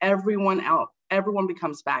different. Everyone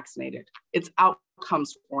becomes vaccinated. It's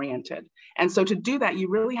outcomes oriented. And so to do that, you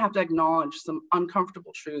really have to acknowledge some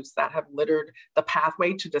uncomfortable truths that have littered the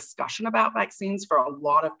pathway to discussion about vaccines for a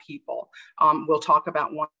lot of people. We'll talk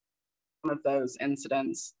about one of those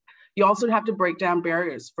incidents. You also have to break down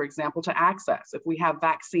barriers, for example, to access. If we have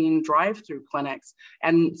vaccine drive-through clinics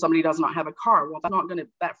and somebody does not have a car, well,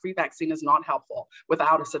 that free vaccine is not helpful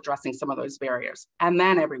without us addressing some of those barriers. And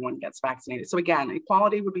then everyone gets vaccinated. So again,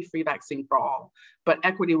 equality would be free vaccine for all, but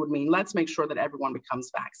equity would mean let's make sure that everyone becomes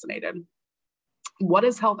vaccinated. What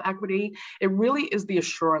is health equity? It really is the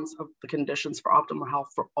assurance of the conditions for optimal health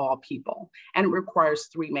for all people. And it requires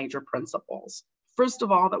 3 major principles. First of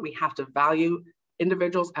all, that we have to value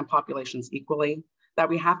individuals and populations equally, that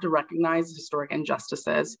we have to recognize historic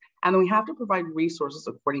injustices, and then we have to provide resources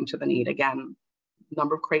according to the need. Again,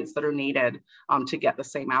 number of crates that are needed to get the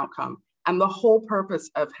same outcome. And the whole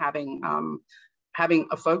purpose of having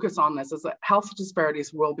a focus on this is that health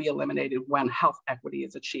disparities will be eliminated when health equity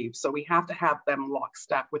is achieved. So we have to have them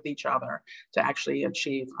lockstep with each other to actually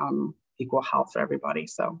achieve equal health for everybody.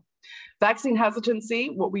 So vaccine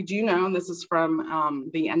hesitancy, what we do know, and this is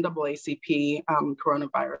from the NAACP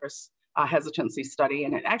coronavirus hesitancy study,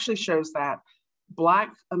 and it actually shows that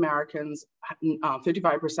Black Americans,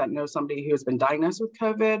 55% know somebody who has been diagnosed with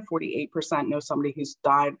COVID, 48% know somebody who's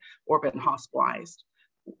died or been hospitalized.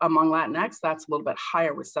 Among Latinx, that's a little bit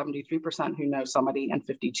higher with 73% who know somebody and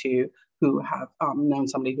 52% who have known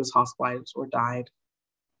somebody who's hospitalized or died.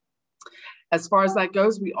 As far as that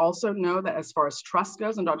goes, we also know that as far as trust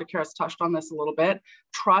goes, and Dr. Karas touched on this a little bit,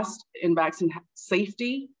 trust in vaccine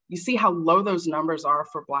safety, you see how low those numbers are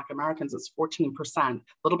for Black Americans, it's 14%, a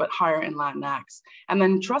little bit higher in Latinx. And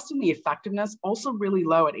then trust in the effectiveness, also really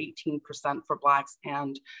low at 18% for Blacks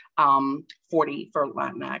and 40% for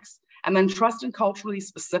Latinx. And then trust in culturally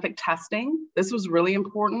specific testing. This was really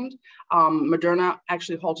important. Moderna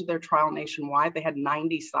actually halted their trial nationwide. They had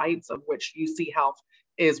 90 sites, of which UC Health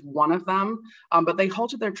is one of them, but they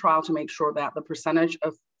halted their trial to make sure that the percentage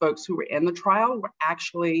of folks who were in the trial were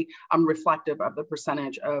actually reflective of the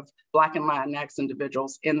percentage of Black and Latinx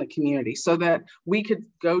individuals in the community, so that we could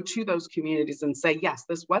go to those communities and say, yes,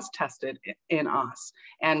 this was tested in us,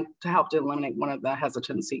 and to help to eliminate one of the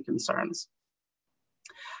hesitancy concerns.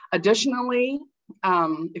 Additionally,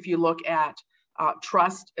 if you look at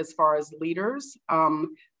trust as far as leaders,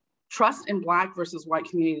 trust in Black versus white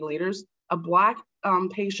community leaders, a Black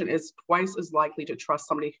patient is twice as likely to trust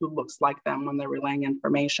somebody who looks like them when they're relaying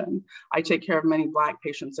information. I take care of many Black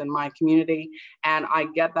patients in my community, and I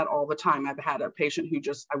get that all the time. I've had a patient who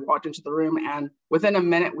I walked into the room, and within a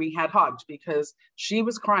minute we had hugged because she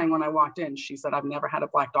was crying when I walked in. She said, I've never had a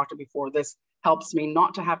Black doctor before. This helps me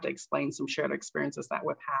not to have to explain some shared experiences that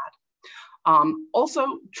we've had. Also,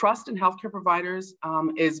 trust in healthcare providers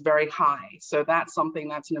is very high. So that's something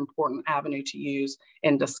that's an important avenue to use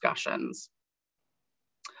in discussions.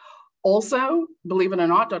 Also, believe it or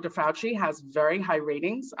not, Dr. Fauci has very high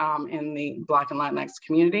ratings in the Black and Latinx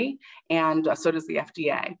community, and so does the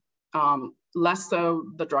FDA. Less so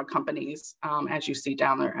the drug companies, as you see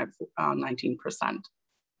down there at 19%.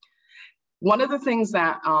 One of the things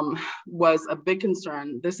that was a big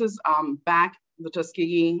concern, this is back the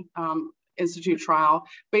Tuskegee Institute trial.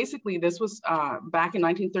 Basically, this was back in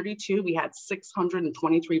 1932. We had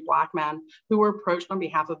 623 Black men who were approached on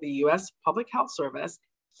behalf of the U.S. Public Health Service,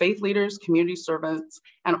 faith leaders, community servants,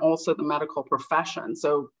 and also the medical profession.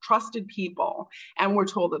 So trusted people, and we're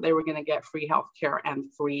told that they were going to get free health care and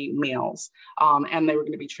free meals, and they were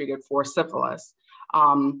going to be treated for syphilis.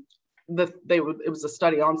 It was a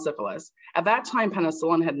study on syphilis. At that time,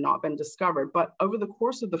 penicillin had not been discovered, but over the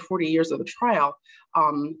course of the 40 years of the trial,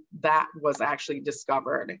 that was actually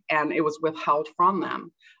discovered, and it was withheld from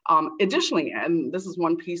them. Additionally, and this is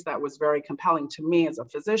one piece that was very compelling to me as a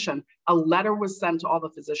physician, a letter was sent to all the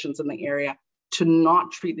physicians in the area to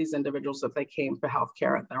not treat these individuals if they came for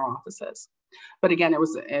healthcare at their offices. But again,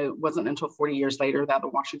 it wasn't until 40 years later that the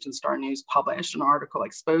Washington Star News published an article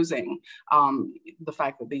exposing the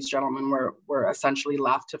fact that these gentlemen were essentially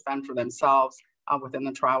left to fend for themselves within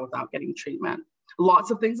the trial without getting treatment.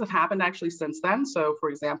 Lots of things have happened actually since then. So for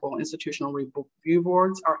example, institutional review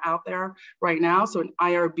boards are out there right now. So an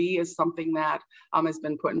IRB is something that has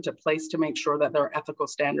been put into place to make sure that there are ethical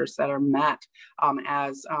standards that are met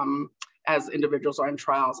as individuals are in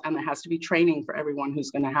trials, and there has to be training for everyone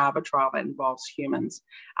who's going to have a trial that involves humans.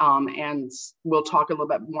 And we'll talk a little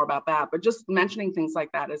bit more about that, but just mentioning things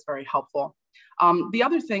like that is very helpful. The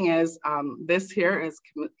other thing is, this here is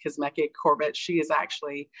Kizzmekia Corbett. She is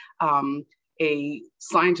actually a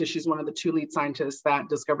scientist. She's one of the 2 lead scientists that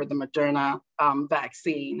discovered the Moderna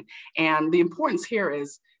vaccine. And the importance here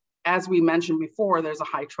is, as we mentioned before, there's a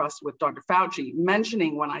high trust with Dr. Fauci.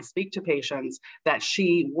 Mentioning when I speak to patients that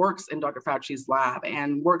she works in Dr. Fauci's lab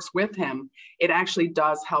and works with him, it actually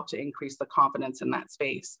does help to increase the confidence in that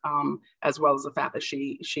space, as well as the fact that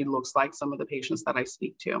she looks like some of the patients that I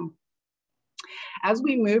speak to. As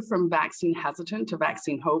we move from vaccine hesitant to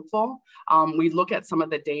vaccine hopeful, we look at some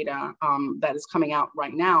of the data that is coming out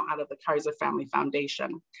right now out of the Kaiser Family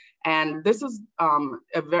Foundation. And this is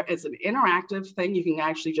it's an interactive thing. You can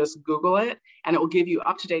actually just Google it, and it will give you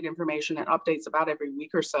up-to-date information. It updates about every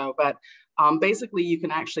week or so. But basically, you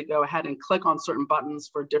can actually go ahead and click on certain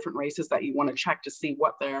buttons for different races that you want to check to see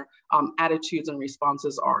what their attitudes and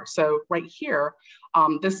responses are. So right here,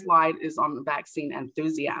 this slide is on the vaccine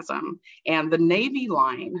enthusiasm. And the navy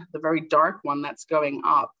line, the very dark one that's going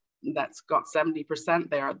up, that's got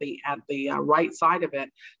 70% there at the right side of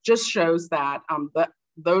it, just shows that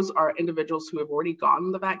those are individuals who have already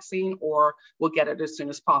gotten the vaccine or will get it as soon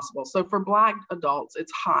as possible. So for Black adults,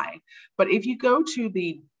 it's high. But if you go to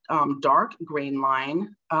the dark green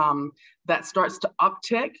line, that starts to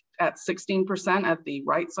uptick at 16% at the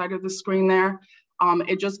right side of the screen there,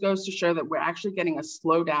 it just goes to show that we're actually getting a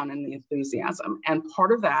slowdown in the enthusiasm. And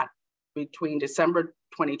part of that, between December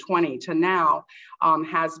 2020 to now,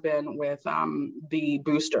 has been with the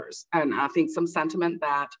boosters. And I think some sentiment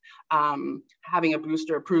that having a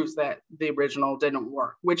booster proves that the original didn't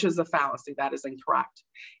work, which is a fallacy. That is incorrect.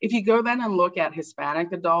 If you go then and look at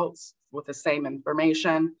Hispanic adults with the same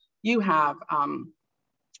information, you have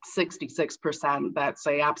 66% that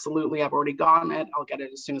say, absolutely, I've already gotten it, I'll get it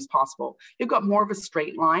as soon as possible. You've got more of a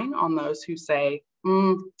straight line on those who say,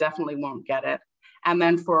 definitely won't get it. And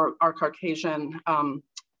then for our Caucasian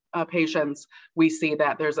patients, we see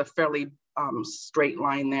that there's a fairly straight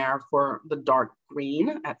line there for the dark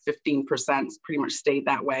green at 15%, pretty much stayed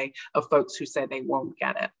that way, of folks who say they won't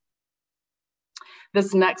get it.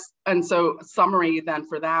 This next, and so summary then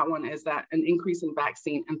for that one is that an increase in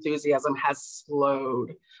vaccine enthusiasm has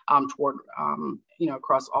slowed toward,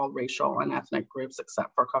 across all racial and ethnic groups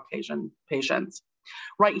except for Caucasian patients.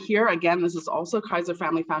 Right here, again, this is also Kaiser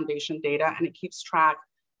Family Foundation data, and it keeps track.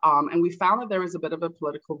 And we found that there is a bit of a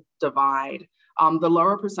political divide. The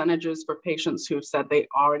lower percentages for patients who've said they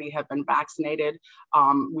already have been vaccinated,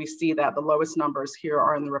 we see that the lowest numbers here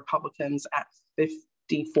are in the Republicans at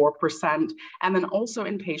 54%, and then also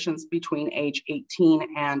in patients between age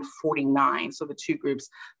 18 and 49. So the two groups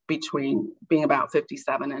between being about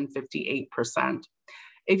 57 and 58%.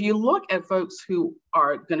 If you look at folks who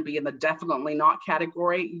are going to be in the definitely not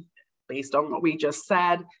category, based on what we just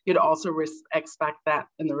said, you'd also expect that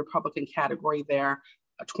in the Republican category there,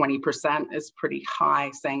 20% is pretty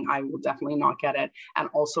high, saying I will definitely not get it, and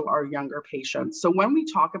also our younger patients. So when we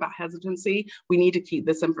talk about hesitancy, we need to keep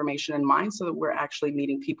this information in mind so that we're actually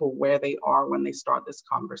meeting people where they are when they start this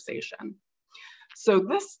conversation. So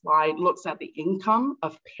this slide looks at the income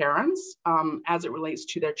of parents as it relates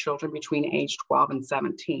to their children between age 12 and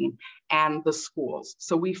 17 and the schools.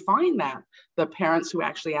 So we find that the parents who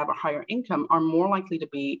actually have a higher income are more likely to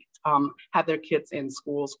be have their kids in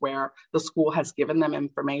schools where the school has given them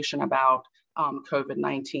information about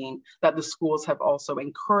COVID-19, that the schools have also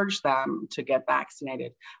encouraged them to get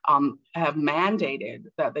vaccinated, have mandated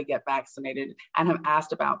that they get vaccinated, and have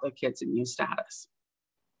asked about the kids' immune status.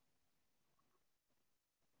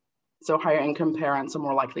 So higher income parents are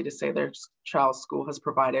more likely to say their child's school has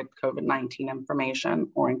provided COVID-19 information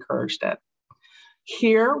or encouraged it.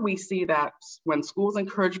 Here we see that when schools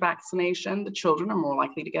encourage vaccination, the children are more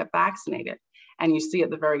likely to get vaccinated. And you see at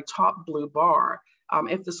the very top blue bar,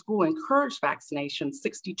 if the school encouraged vaccination,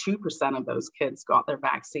 62% of those kids got their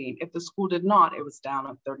vaccine. If the school did not, it was down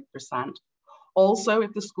at 30%. Also,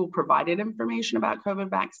 if the school provided information about COVID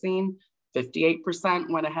vaccine, 58%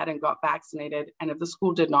 went ahead and got vaccinated. And if the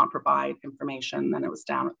school did not provide information, then it was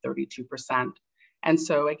down at 32%. And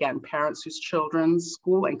so again, parents whose children's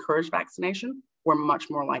school encouraged vaccination were much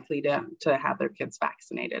more likely to have their kids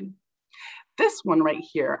vaccinated. This one right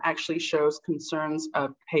here actually shows concerns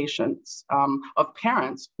of patients, of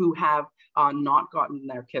parents who have not gotten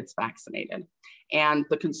their kids vaccinated. And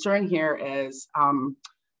the concern here is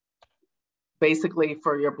basically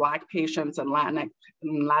for your Black patients and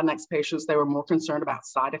Latinx patients, they were more concerned about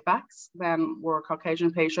side effects than were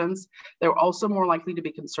Caucasian patients. They were also more likely to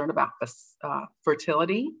be concerned about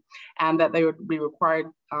fertility, and that they would be required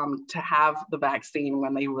to have the vaccine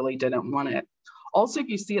when they really didn't want it. Also, if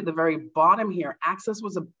you see at the very bottom here, access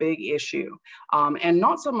was a big issue. And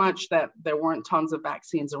not so much that there weren't tons of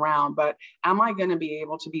vaccines around, but am I going to be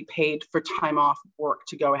able to be paid for time off work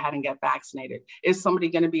to go ahead and get vaccinated? Is somebody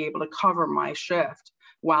going to be able to cover my shift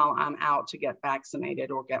while I'm out to get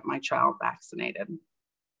vaccinated or get my child vaccinated?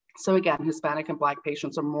 So again, Hispanic and Black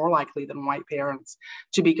patients are more likely than white parents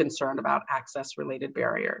to be concerned about access-related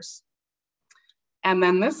barriers. And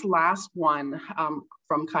then this last one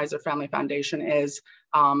from Kaiser Family Foundation is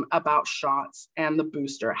about shots and the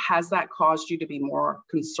booster. Has that caused you to be more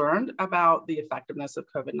concerned about the effectiveness of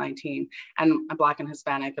COVID-19? And Black and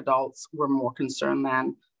Hispanic adults were more concerned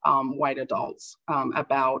than white adults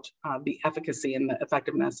about the efficacy and the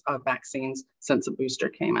effectiveness of vaccines since a booster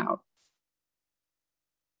came out.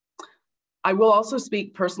 I will also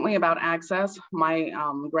speak personally about access. My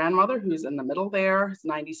grandmother, who's in the middle there, is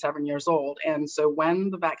 97 years old. And so when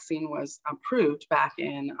the vaccine was approved back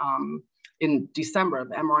in December,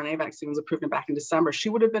 the mRNA vaccine was approved back in December, she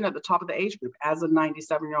would have been at the top of the age group as a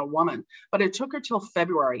 97-year-old woman. But it took her till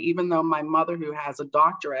February, even though my mother, who has a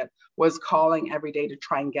doctorate, was calling every day to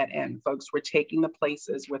try and get in. Folks were taking the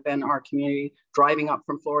places within our community, driving up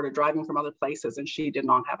from Florida, driving from other places, and she did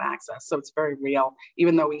not have access. So it's very real,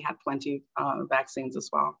 even though we had plenty of vaccines as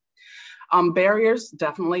well. Barriers,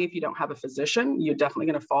 definitely, if you don't have a physician, you're definitely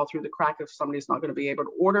going to fall through the crack if somebody's not going to be able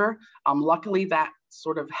to order. Luckily, that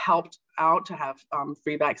sort of helped out to have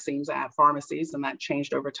free vaccines at pharmacies, and that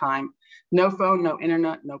changed over time. No phone, no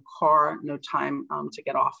internet, no car, no time to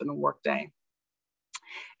get off in a workday.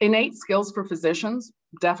 Innate skills for physicians,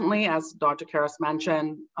 definitely, as Dr. Karras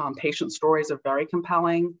mentioned, patient stories are very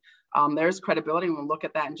compelling. There's credibility, and we'll look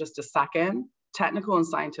at that in just a second. Technical and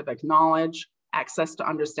scientific knowledge, access to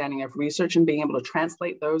understanding of research and being able to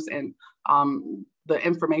translate those in the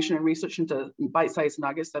information and research into bite-sized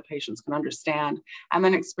nuggets that patients can understand, and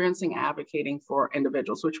then experiencing advocating for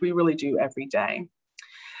individuals, which we really do every day.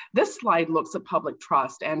 This slide looks at public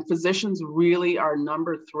trust, and physicians really are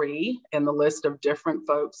number 3 in the list of different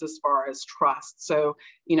folks as far as trust. So,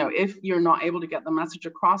 if you're not able to get the message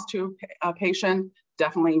across to a patient,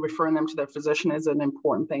 definitely referring them to their physician is an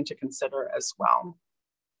important thing to consider as well.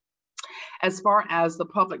 As far as the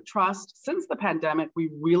public trust, since the pandemic, we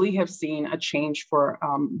really have seen a change for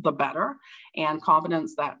the better, and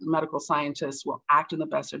confidence that medical scientists will act in the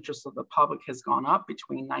best interest of the public has gone up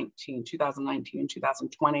between 2019 and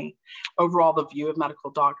 2020. Overall, the view of medical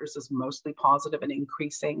doctors is mostly positive and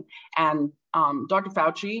increasing. And Dr.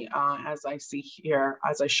 Fauci, as I see here,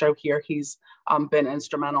 as I show here, he's been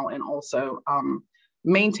instrumental in also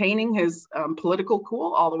maintaining his political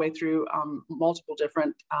cool all the way through multiple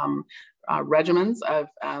different regimens of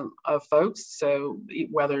folks. So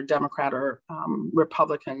whether Democrat or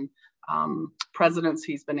Republican presidents,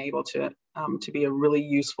 he's been able to be a really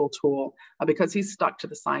useful tool because he's stuck to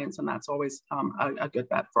the science, and that's always a good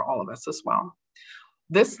bet for all of us as well.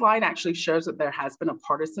 This slide actually shows that there has been a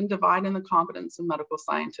partisan divide in the confidence in medical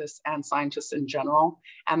scientists and scientists in general,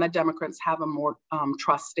 and that Democrats have a more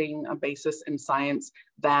trusting basis in science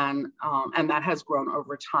than, and that has grown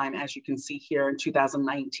over time. As you can see here in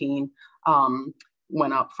 2019,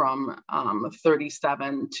 went up from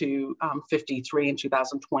 37 to 53 in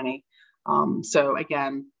 2020. So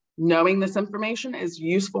again, knowing this information is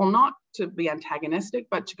useful, not to be antagonistic,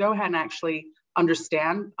 but to go ahead and actually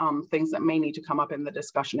understand things that may need to come up in the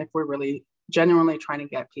discussion if we're really genuinely trying to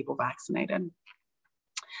get people vaccinated.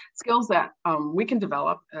 Skills that we can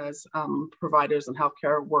develop as providers and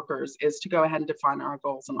healthcare workers is to go ahead and define our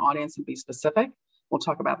goals and audience and be specific. We'll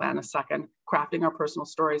talk about that in a second. Crafting our personal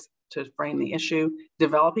stories to frame the issue,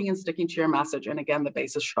 developing and sticking to your message. And again, the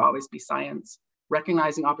basis should always be science.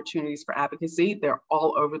 Recognizing opportunities for advocacy, they're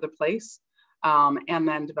all over the place. And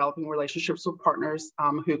then developing relationships with partners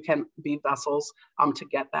who can be vessels to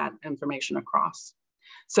get that information across.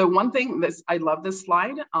 So one thing, I love this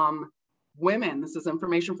slide, women, this is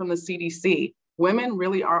information from the CDC, women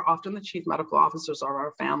really are often the chief medical officers of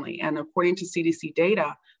our family. And according to CDC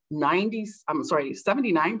data,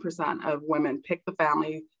 79% of women pick the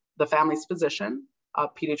family's physician, a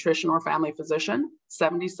pediatrician or family physician,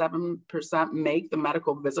 77% make the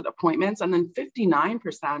medical visit appointments, and then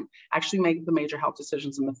 59% actually make the major health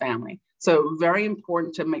decisions in the family. So very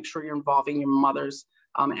important to make sure you're involving your mothers,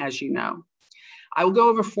 as you know. I will go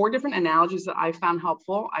over 4 different analogies that I found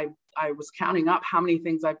helpful. I was counting up how many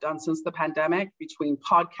things I've done since the pandemic between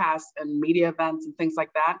podcasts and media events and things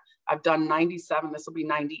like that. I've done 97, this will be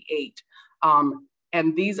 98.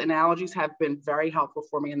 And these analogies have been very helpful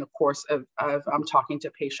for me in the course of talking to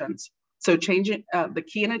patients. So changing the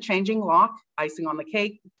key in a changing lock, icing on the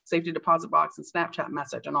cake, safety deposit box, and Snapchat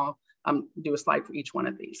message. And I'll do a slide for each one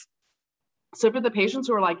of these. So for the patients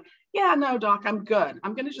who are like, yeah, no, doc, I'm good.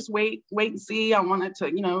 I'm going to just wait and see. I want it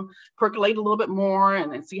to, percolate a little bit more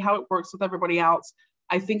and see how it works with everybody else.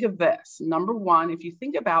 I think of this. Number one, if you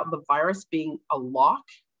think about the virus being a lock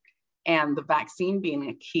and the vaccine being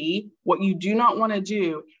a key, what you do not want to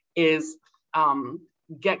do is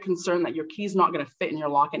get concerned that your key is not going to fit in your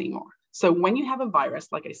lock anymore. So when you have a virus,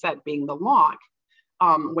 like I said, being the lock,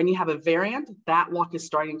 when you have a variant, that lock is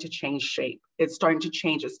starting to change shape. It's starting to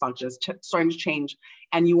change its functions, starting to change.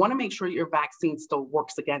 And you want to make sure your vaccine still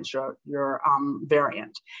works against your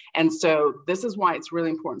variant. And so this is why it's really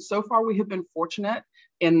important. So far, we have been fortunate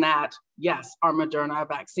in that, yes, our Moderna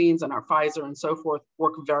vaccines and our Pfizer and so forth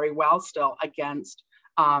work very well still against,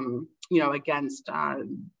 against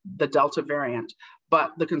the Delta variant.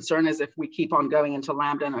 But the concern is if we keep on going into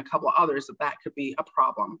Lambda and a couple of others, that could be a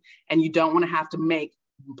problem. And you don't want to have to make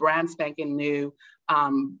brand spanking new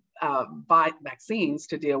vaccines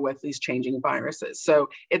to deal with these changing viruses. So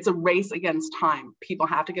it's a race against time. People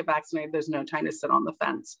have to get vaccinated. There's no time to sit on the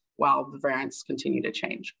fence while the variants continue to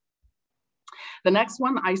change. The next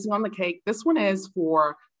one, icing on the cake. This one is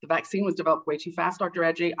for the vaccine was developed way too fast, Dr.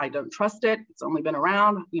 Edgy. I don't trust it. It's only been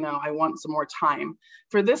around. I want some more time.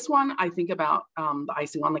 For this one, I think about the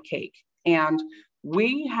icing on the cake. And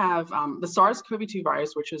we have the SARS-CoV-2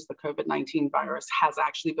 virus, which is the COVID-19 virus, has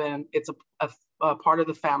actually been, it's a part of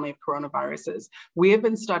the family of coronaviruses. We have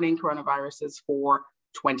been studying coronaviruses for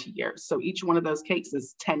 20 years. So each one of those cakes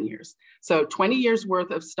is 10 years. So 20 years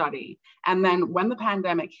worth of study. And then when the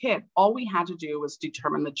pandemic hit, all we had to do was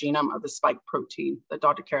determine the genome of the spike protein that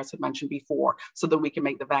Dr. Karras had mentioned before so that we can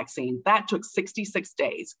make the vaccine. That took 66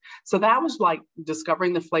 days. So that was like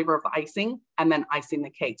discovering the flavor of the icing and then icing the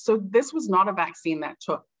cake. So this was not a vaccine that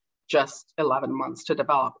took just 11 months to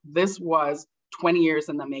develop. This was 20 years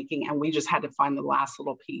in the making, and we just had to find the last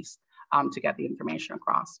little piece to get the information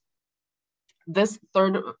across. This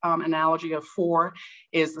third analogy of 4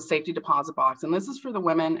 is the safety deposit box. And this is for the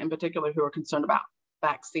women in particular who are concerned about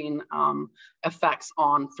vaccine effects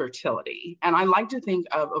on fertility. And I like to think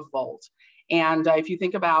of a vault. And if you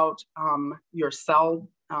think about your cell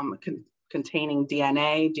containing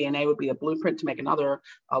DNA, DNA would be a blueprint to make another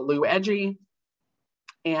Lou Edgy.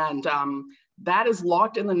 And that is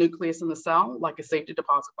locked in the nucleus in the cell like a safety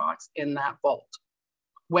deposit box in that vault.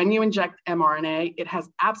 When you inject mRNA, it has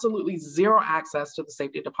absolutely zero access to the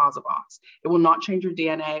safety deposit box. It will not change your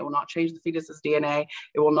DNA. It will not change the fetus's DNA.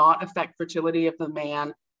 It will not affect fertility of the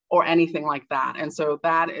man or anything like that. And so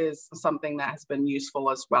that is something that has been useful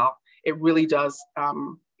as well. It really does,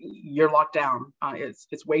 you're locked down.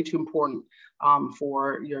 It's way too important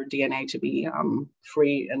for your DNA to be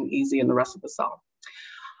free and easy in the rest of the cell.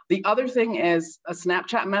 The other thing is a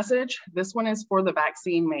Snapchat message. This one is for the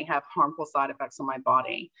vaccine may have harmful side effects on my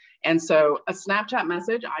body. And so a Snapchat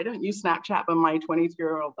message, I don't use Snapchat, but my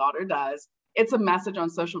 23-year-old daughter does. It's a message on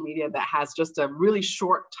social media that has just a really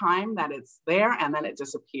short time that it's there and then it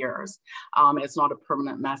disappears. It's not a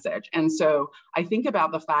permanent message. And so I think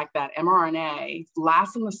about the fact that mRNA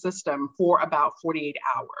lasts in the system for about 48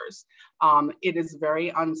 hours. It is very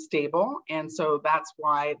unstable. And so that's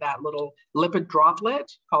why that little lipid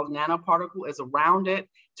droplet called nanoparticle is around it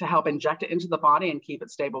to help inject it into the body and keep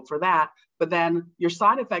it stable for that. But then your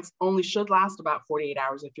side effects only should last about 48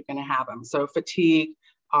 hours if you're going to have them. So fatigue,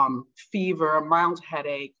 fever, mild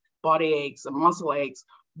headache, body aches, and muscle aches,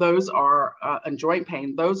 those are, and joint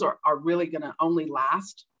pain, those are really going to only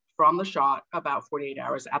last from the shot about 48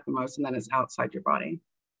 hours at the most, and then it's outside your body.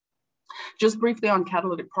 Just briefly on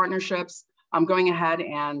catalytic partnerships, I'm going ahead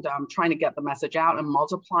and trying to get the message out and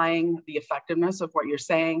multiplying the effectiveness of what you're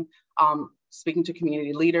saying, speaking to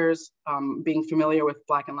community leaders, being familiar with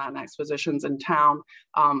Black and Latinx physicians in town,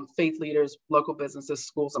 faith leaders, local businesses,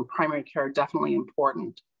 schools, and primary care are definitely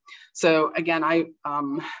important. So again,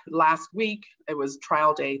 last week, it was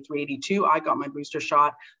trial day 382. I got my booster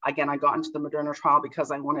shot. Again, I got into the Moderna trial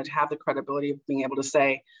because I wanted to have the credibility of being able to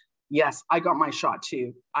say, yes, I got my shot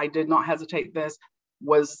too. I did not hesitate.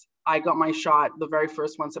 I got my shot, the very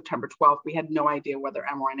first one, September 12th. We had no idea whether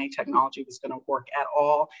mRNA technology was going to work at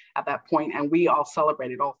all at that point. And we all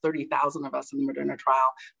celebrated, all 30,000 of us in the Moderna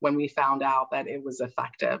trial, when we found out that it was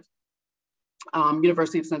effective.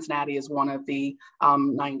 University of Cincinnati is one of the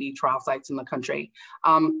 90 trial sites in the country.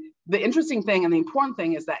 The interesting thing and the important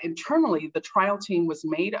thing is that internally, the trial team was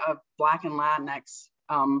made of Black and Latinx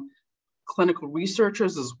clinical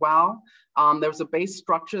researchers as well. There was a base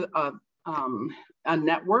structure of a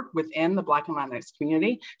network within the Black and Latinx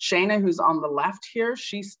community. Shayna, who's on the left here,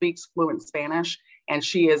 she speaks fluent Spanish, and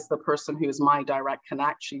she is the person who's my direct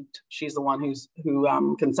connect. She's the one who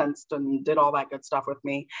consented and did all that good stuff with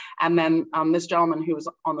me. And then this gentleman who was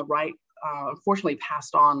on the right, unfortunately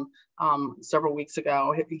passed on several weeks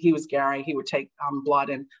ago. He was Gary. He would take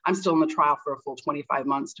blood, and I'm still in the trial for a full 25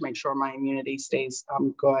 months to make sure my immunity stays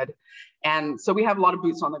good. And so we have a lot of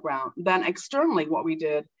boots on the ground. Then externally, what we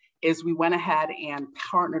did is we went ahead and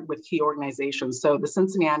partnered with key organizations. So the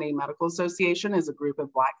Cincinnati Medical Association is a group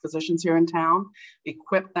of Black physicians here in town,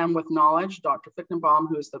 equipped them with knowledge. Dr. Fichtenbaum,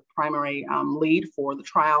 who is the primary lead for the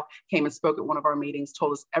trial, came and spoke at one of our meetings,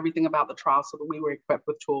 told us everything about the trial so that we were equipped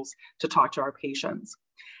with tools to talk to our patients.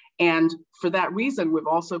 And for that reason, we've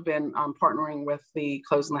also been partnering with the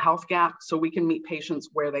Closing the Health Gap so we can meet patients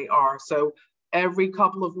where they are. So every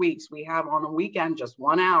couple of weeks, we have on a weekend just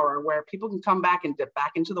 1 hour where people can come back and dip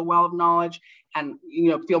back into the well of knowledge and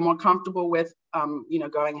feel more comfortable with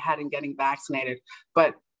going ahead and getting vaccinated.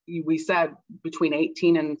 But we said between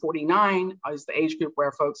 18 and 49 is the age group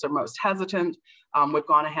where folks are most hesitant. We've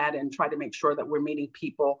gone ahead and tried to make sure that we're meeting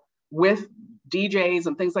people with DJs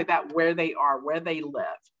and things like that where they are, where they live.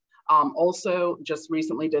 Also, just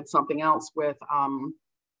recently did something else with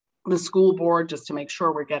the school board just to make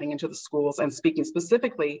sure we're getting into the schools and speaking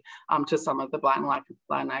specifically to some of the Black and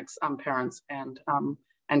Latinx parents and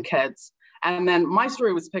kids. And then my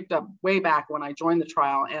story was picked up way back when I joined the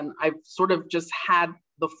trial, and I've sort of just had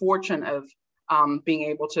the fortune of being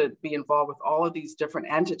able to be involved with all of these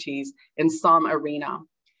different entities in some arena.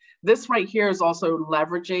 This right here is also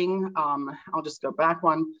leveraging, I'll just go back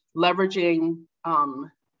one, leveraging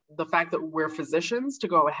the fact that we're physicians to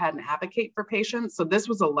go ahead and advocate for patients. So this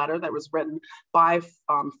was a letter that was written by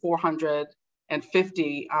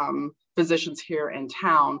 450 physicians here in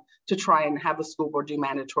town to try and have the school board do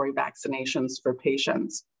mandatory vaccinations for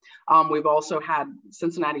patients. We've also had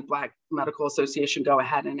Cincinnati Black Medical Association go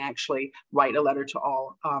ahead and actually write a letter to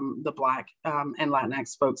all the Black and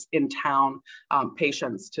Latinx folks in town,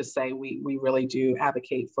 patients, to say we really do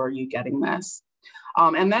advocate for you getting this.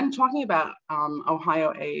 And then talking about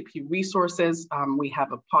Ohio AAP resources, we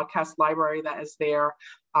have a podcast library that is there.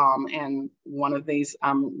 And one of these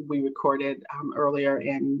we recorded earlier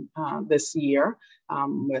in this year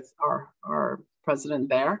with our president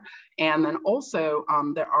there. And then also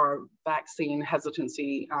there are vaccine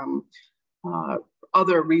hesitancy,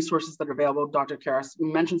 other resources that are available. Dr. Karras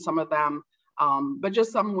mentioned some of them. But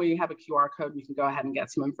just some where you have a QR code, you can go ahead and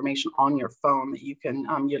get some information on your phone that you can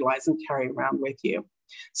utilize and carry around with you.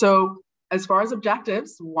 So as far as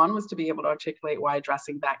objectives, one was to be able to articulate why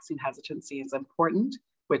addressing vaccine hesitancy is important,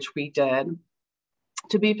 which we did.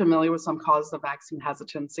 To be familiar with some causes of vaccine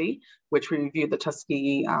hesitancy, which we reviewed the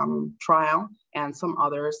Tuskegee trial and some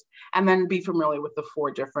others, and then be familiar with the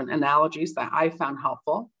 4 different analogies that I found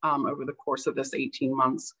helpful over the course of this 18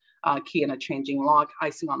 months. Key in a changing log,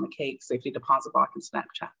 icing on the cake, safety deposit block, and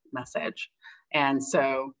Snapchat message. And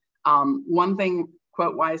so one thing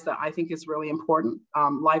quote-wise that I think is really important,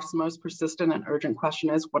 life's most persistent and urgent question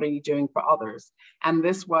is, what are you doing for others? And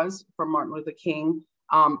this was from Martin Luther King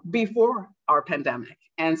before our pandemic.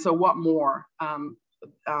 And so what more,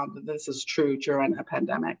 this is true during a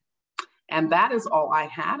pandemic. And that is all I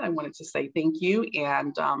had. I wanted to say thank you.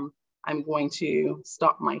 And I'm going to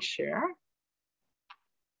stop my share.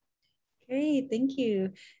 Great, thank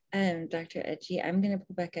you, Dr. Edgy. I'm going to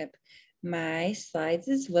pull back up my slides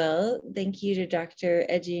as well. Thank you to Dr.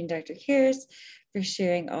 Edgy and Dr. Karras for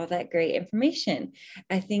sharing all that great information.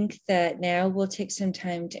 I think that now we'll take some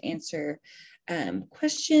time to answer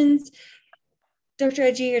questions. Dr.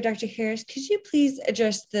 Edgy or Dr. Karras, could you please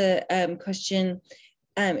address the question,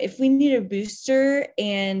 if we need a booster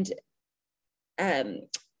and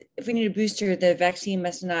the vaccine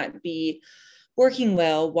must not be working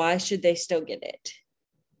well, why should they still get it?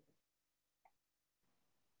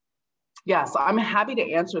 Yes, I'm happy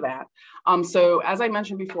to answer that. So as I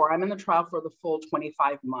mentioned before, I'm in the trial for the full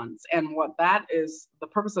 25 months. And what that is, the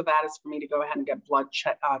purpose of that is for me to go ahead and get blood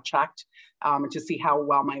checked to see how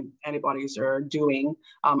well my antibodies are doing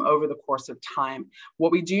over the course of time.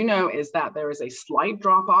 What we do know is that there is a slight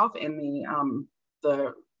drop off in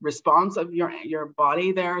the response of your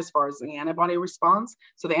body there as far as the antibody response.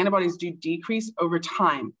 So the antibodies do decrease over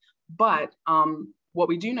time. But what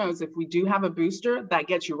we do know is if we do have a booster, that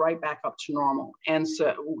gets you right back up to normal and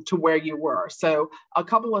so to where you were. So a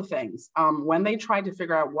couple of things. When they tried to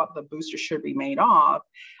figure out what the booster should be made of,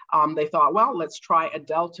 they thought, well, let's try a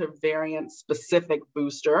Delta variant specific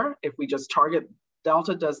booster. If we just target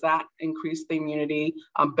Delta, does that increase the immunity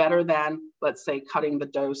better than, let's say, cutting the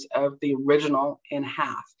dose of the original in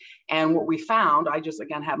half? And what we found, I just,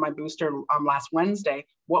 again, had my booster last Wednesday.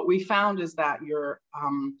 What we found is that your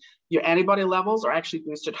antibody levels are actually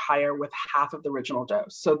boosted higher with half of the original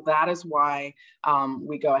dose. So that is why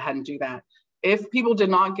we go ahead and do that. If people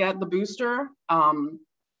did not get the booster,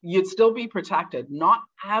 you'd still be protected. Not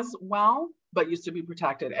as well, but you'd still be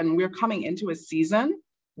protected. And we're coming into a season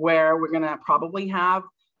where we're going to probably have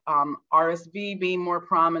RSV being more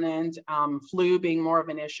prominent, flu being more of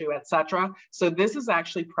an issue, et cetera. So this is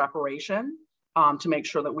actually preparation to make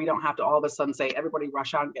sure that we don't have to all of a sudden say, everybody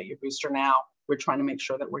rush out and get your booster now. We're trying to make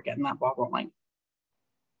sure that we're getting that ball rolling.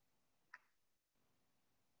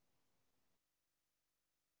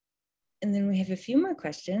 And then we have a few more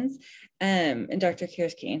questions, and Dr.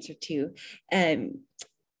 Karras can answer too.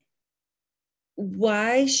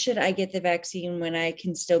 Why should I get the vaccine when I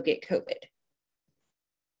can still get COVID?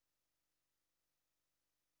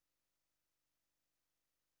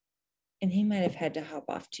 And he might have had to hop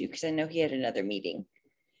off too, because I know he had another meeting.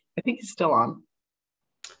 I think he's still on.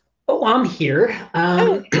 Oh, I'm here.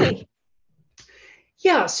 Okay.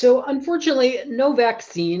 Yeah, so unfortunately, no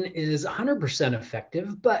vaccine is 100%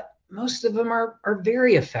 effective, but most of them are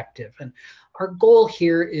very effective. And our goal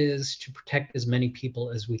here is to protect as many people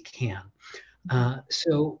as we can.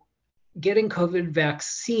 So getting COVID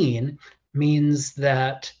vaccine means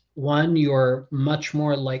that, one, you're much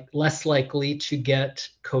more less likely to get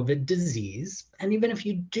COVID disease. And even if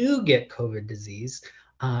you do get COVID disease,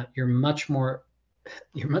 you're much more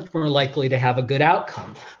likely to have a good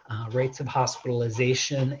outcome. Rates of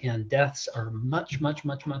hospitalization and deaths are much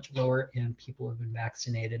lower in people who have been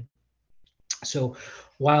vaccinated. So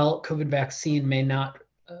while COVID vaccine may not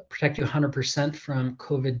protect you 100% from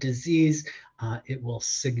COVID disease, it will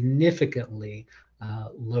significantly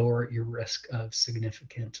lower your risk of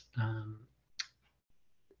significant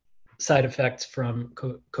side effects from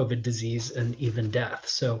COVID disease and even death.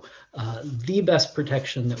 So the best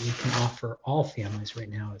protection that we can offer all families right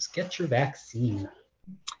now is get your vaccine.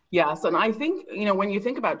 Yes, and I think, when you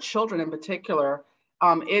think about children in particular,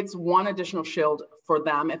 it's one additional shield for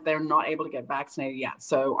them if they're not able to get vaccinated yet.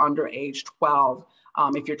 So under age 12,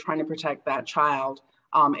 if you're trying to protect that child,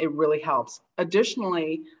 it really helps.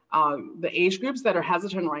 Additionally, the age groups that are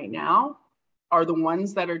hesitant right now are the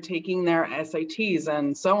ones that are taking their SATs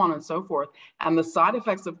and so on and so forth. And the side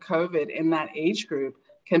effects of COVID in that age group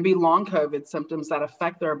can be long COVID symptoms that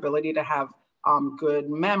affect their ability to have good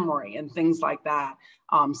memory and things like that.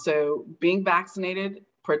 So being vaccinated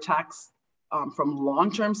protects from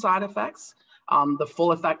long-term side effects, the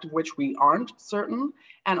full effect of which we aren't certain,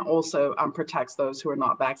 and also protects those who are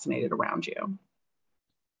not vaccinated around you.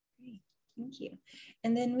 Great. Thank you.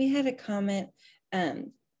 And then we had a comment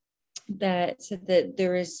that said that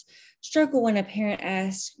there is struggle when a parent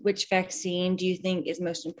asks, which vaccine do you think is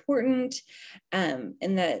most important? And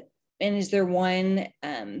is there one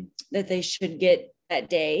that they should get that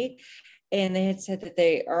day? And they had said that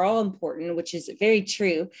they are all important, which is very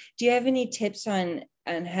true. Do you have any tips on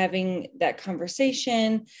having that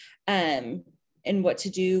conversation and what to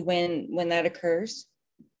do when that occurs?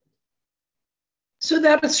 So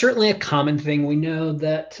that is certainly a common thing. We know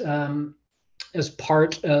that as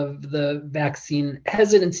part of the vaccine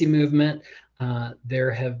hesitancy movement,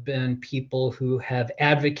 there have been people who have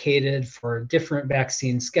advocated for different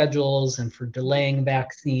vaccine schedules and for delaying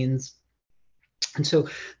vaccines. And so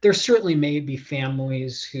there certainly may be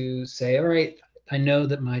families who say, all right, I know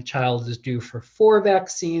that my child is due for 4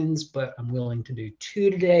 vaccines, but I'm willing to do 2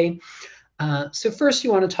 today. So first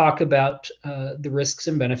you want to talk about the risks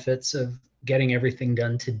and benefits of getting everything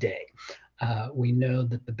done today. We know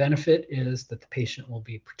that the benefit is that the patient will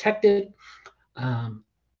be protected. And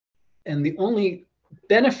the only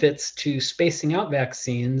benefits to spacing out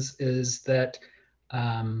vaccines is that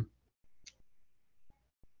I'm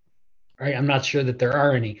not sure that there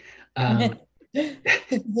are any. I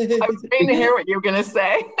was waiting to hear what you were going to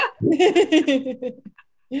say.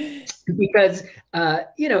 Because,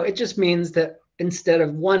 it just means that instead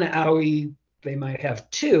of 1 owie, they might have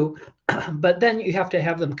 2, but then you have to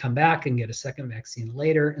have them come back and get a second vaccine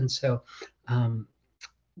later. And so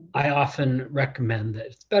I often recommend that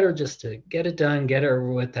it's better just to get it done, get it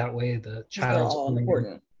over with. That way the child's all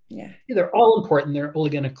important. Yeah, they're all important. They're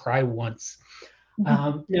only going to cry once.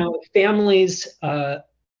 Now, if families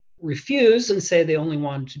refuse and say they only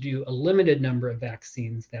want to do a limited number of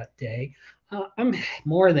vaccines that day, I'm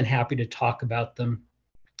more than happy to talk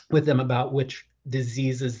with them about which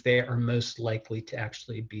diseases they are most likely to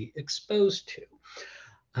actually be exposed to.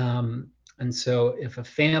 And so if a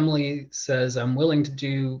family says, I'm willing to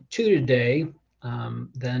do 2 today,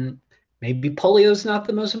 then maybe polio is not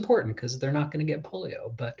the most important because they're not going to get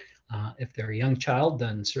polio. But if they're a young child,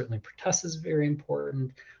 then certainly pertussis is very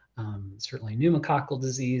important. Certainly pneumococcal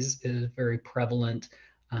disease is very prevalent.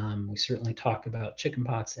 We certainly talk about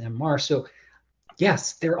chickenpox and MR. So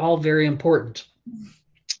yes, they're all very important.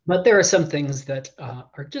 But there are some things that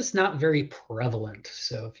are just not very prevalent.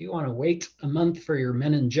 So if you want to wait a month for your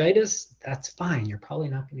meningitis, that's fine. You're probably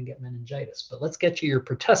not going to get meningitis. But let's get you your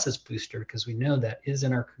pertussis booster because we know that is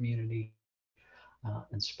in our community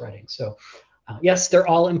and spreading. So yes, they're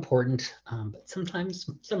all important, but sometimes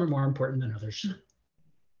some are more important than others.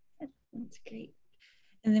 That's great.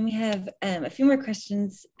 And then we have a few more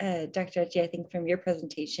questions, Dr. Etche, I think from your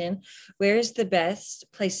presentation. Where is the best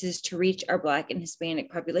places to reach our Black and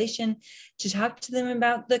Hispanic population to talk to them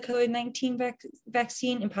about the COVID-19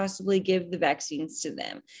 vaccine and possibly give the vaccines to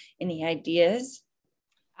them? Any ideas?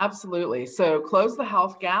 Absolutely. So Closing the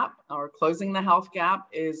Health Gap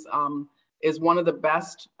is one of the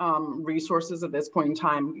best resources at this point in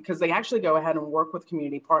time because they actually go ahead and work with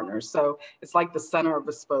community partners. So it's like the center of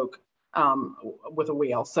a spoke with a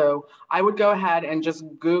wheel. So I would go ahead and just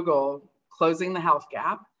Google Closing the Health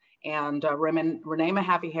Gap. And Renee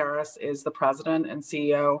Mahaffey-Harris is the president and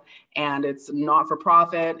CEO, and it's not for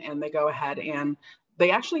profit. And they go ahead and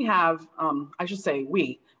they actually have,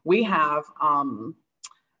 we have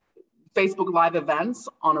Facebook Live events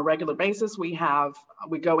on a regular basis. We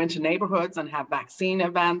go into neighborhoods and have vaccine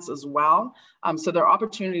events as well. So there are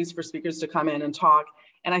opportunities for speakers to come in and talk.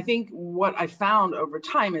 And I think what I found over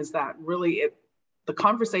time is that really the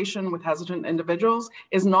conversation with hesitant individuals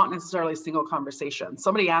is not necessarily a single conversation.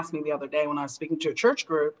 Somebody asked me the other day when I was speaking to a church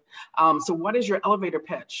group, so what is your elevator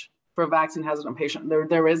pitch for a vaccine hesitant patient?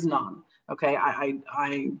 There is none. Okay,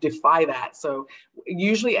 I defy that. So it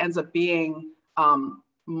usually ends up being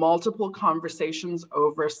multiple conversations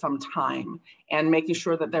over some time and making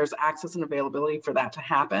sure that there's access and availability for that to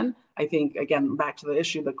happen. I think, again, back to the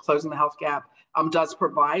issue, the Closing the Health Gap does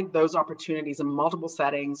provide those opportunities in multiple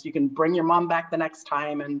settings. You can bring your mom back the next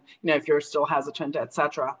time and, if you're still hesitant, et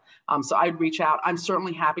cetera. So I'd reach out. I'm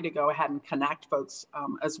certainly happy to go ahead and connect folks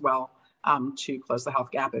as well to close the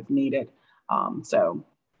health gap if needed. So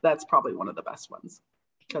that's probably one of the best ones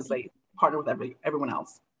because they partner with everyone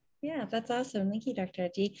else. Yeah, that's awesome. Thank you, Dr.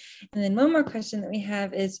 Edgy. And then one more question that we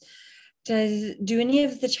have is, do any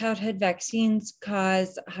of the childhood vaccines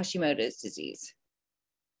cause Hashimoto's disease?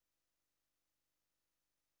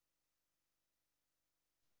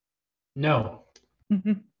 No.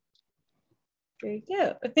 There you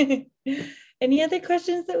go. Any other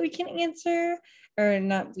questions that we can answer? Or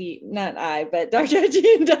not I, but Dr.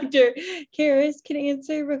 Edgy and Dr. Karis can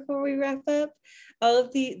answer before we wrap up. All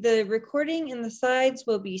of the recording and the slides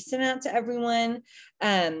will be sent out to everyone,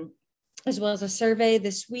 as well as a survey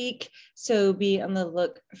this week. So be on the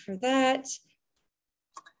look for that.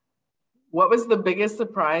 What was the biggest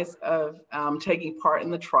surprise of taking part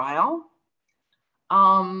in the trial?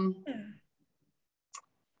 Wow,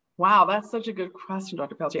 that's such a good question,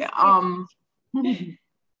 Dr. Peltier.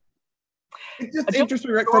 It's just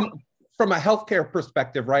interesting, right? From a healthcare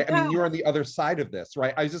perspective, right? I mean, you're on the other side of this,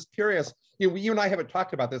 right? I was just curious, you and I haven't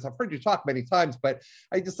talked about this. I've heard you talk many times, but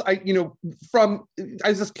I was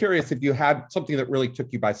just curious if you had something that really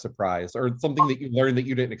took you by surprise or something that you learned that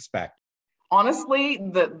you didn't expect. Honestly,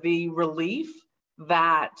 the relief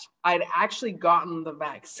that I'd actually gotten the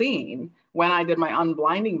vaccine when I did my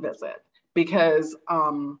unblinding visit, because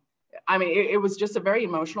I mean, it was just a very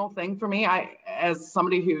emotional thing for me. As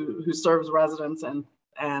somebody who serves residents and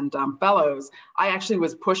fellows, I actually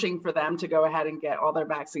was pushing for them to go ahead and get all their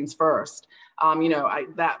vaccines first.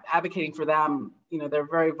 That advocating for them, they're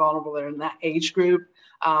very vulnerable. They're in that age group.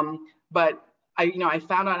 But I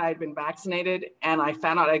found out I had been vaccinated, and I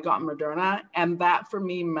found out I got Moderna, and that for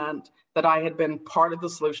me meant that I had been part of the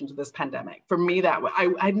solution to this pandemic. For me,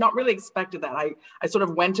 I had not really expected that. I sort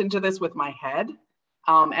of went into this with my head.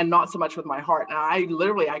 And not so much with my heart. Now, I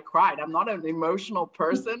cried. I'm not an emotional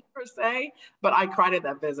person per se, but I cried at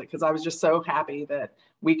that visit because I was just so happy that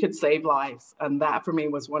we could save lives. And that for me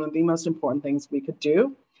was one of the most important things we could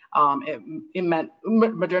do. It meant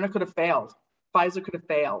Moderna could have failed. Pfizer could have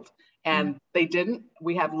failed. And they didn't.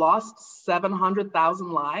 We have lost 700,000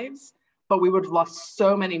 lives, but we would have lost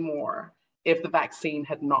so many more if the vaccine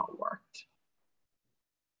had not worked.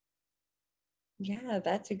 Yeah,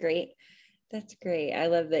 that's great. I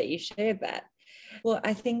love that you shared that. Well,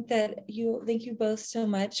 I think that thank you both so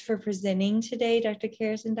much for presenting today, Dr.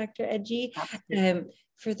 Karis and Dr. Edgy.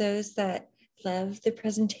 For those that love the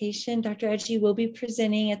presentation, Dr. Edgy will be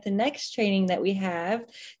presenting at the next training that we have.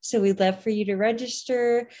 So we'd love for you to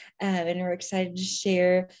register, and we're excited to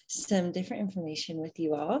share some different information with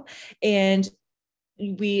you all. And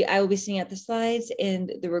I will be sending out the slides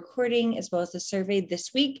and the recording as well as the survey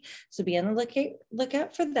this week. So be on the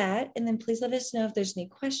lookout for that. And then please let us know if there's any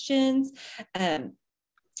questions. I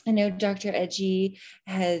know Dr. Edgy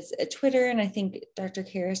has a Twitter, and I think Dr.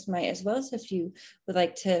 Karis might as well. So if you would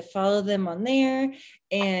like to follow them on there,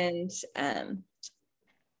 and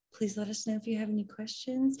please let us know if you have any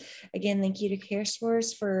questions. Again, thank you to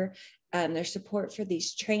CareSource for their support for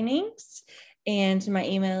these trainings. And my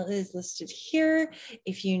email is listed here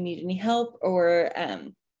if you need any help or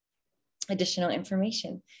additional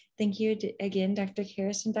information. Thank you again, Dr.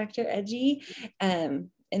 Karis and Dr. Edgy.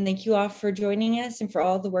 And thank you all for joining us and for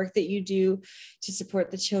all the work that you do to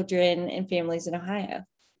support the children and families in Ohio.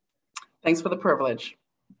 Thanks for the privilege.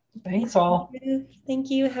 Thanks all.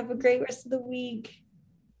 Thank you. Have a great rest of the week.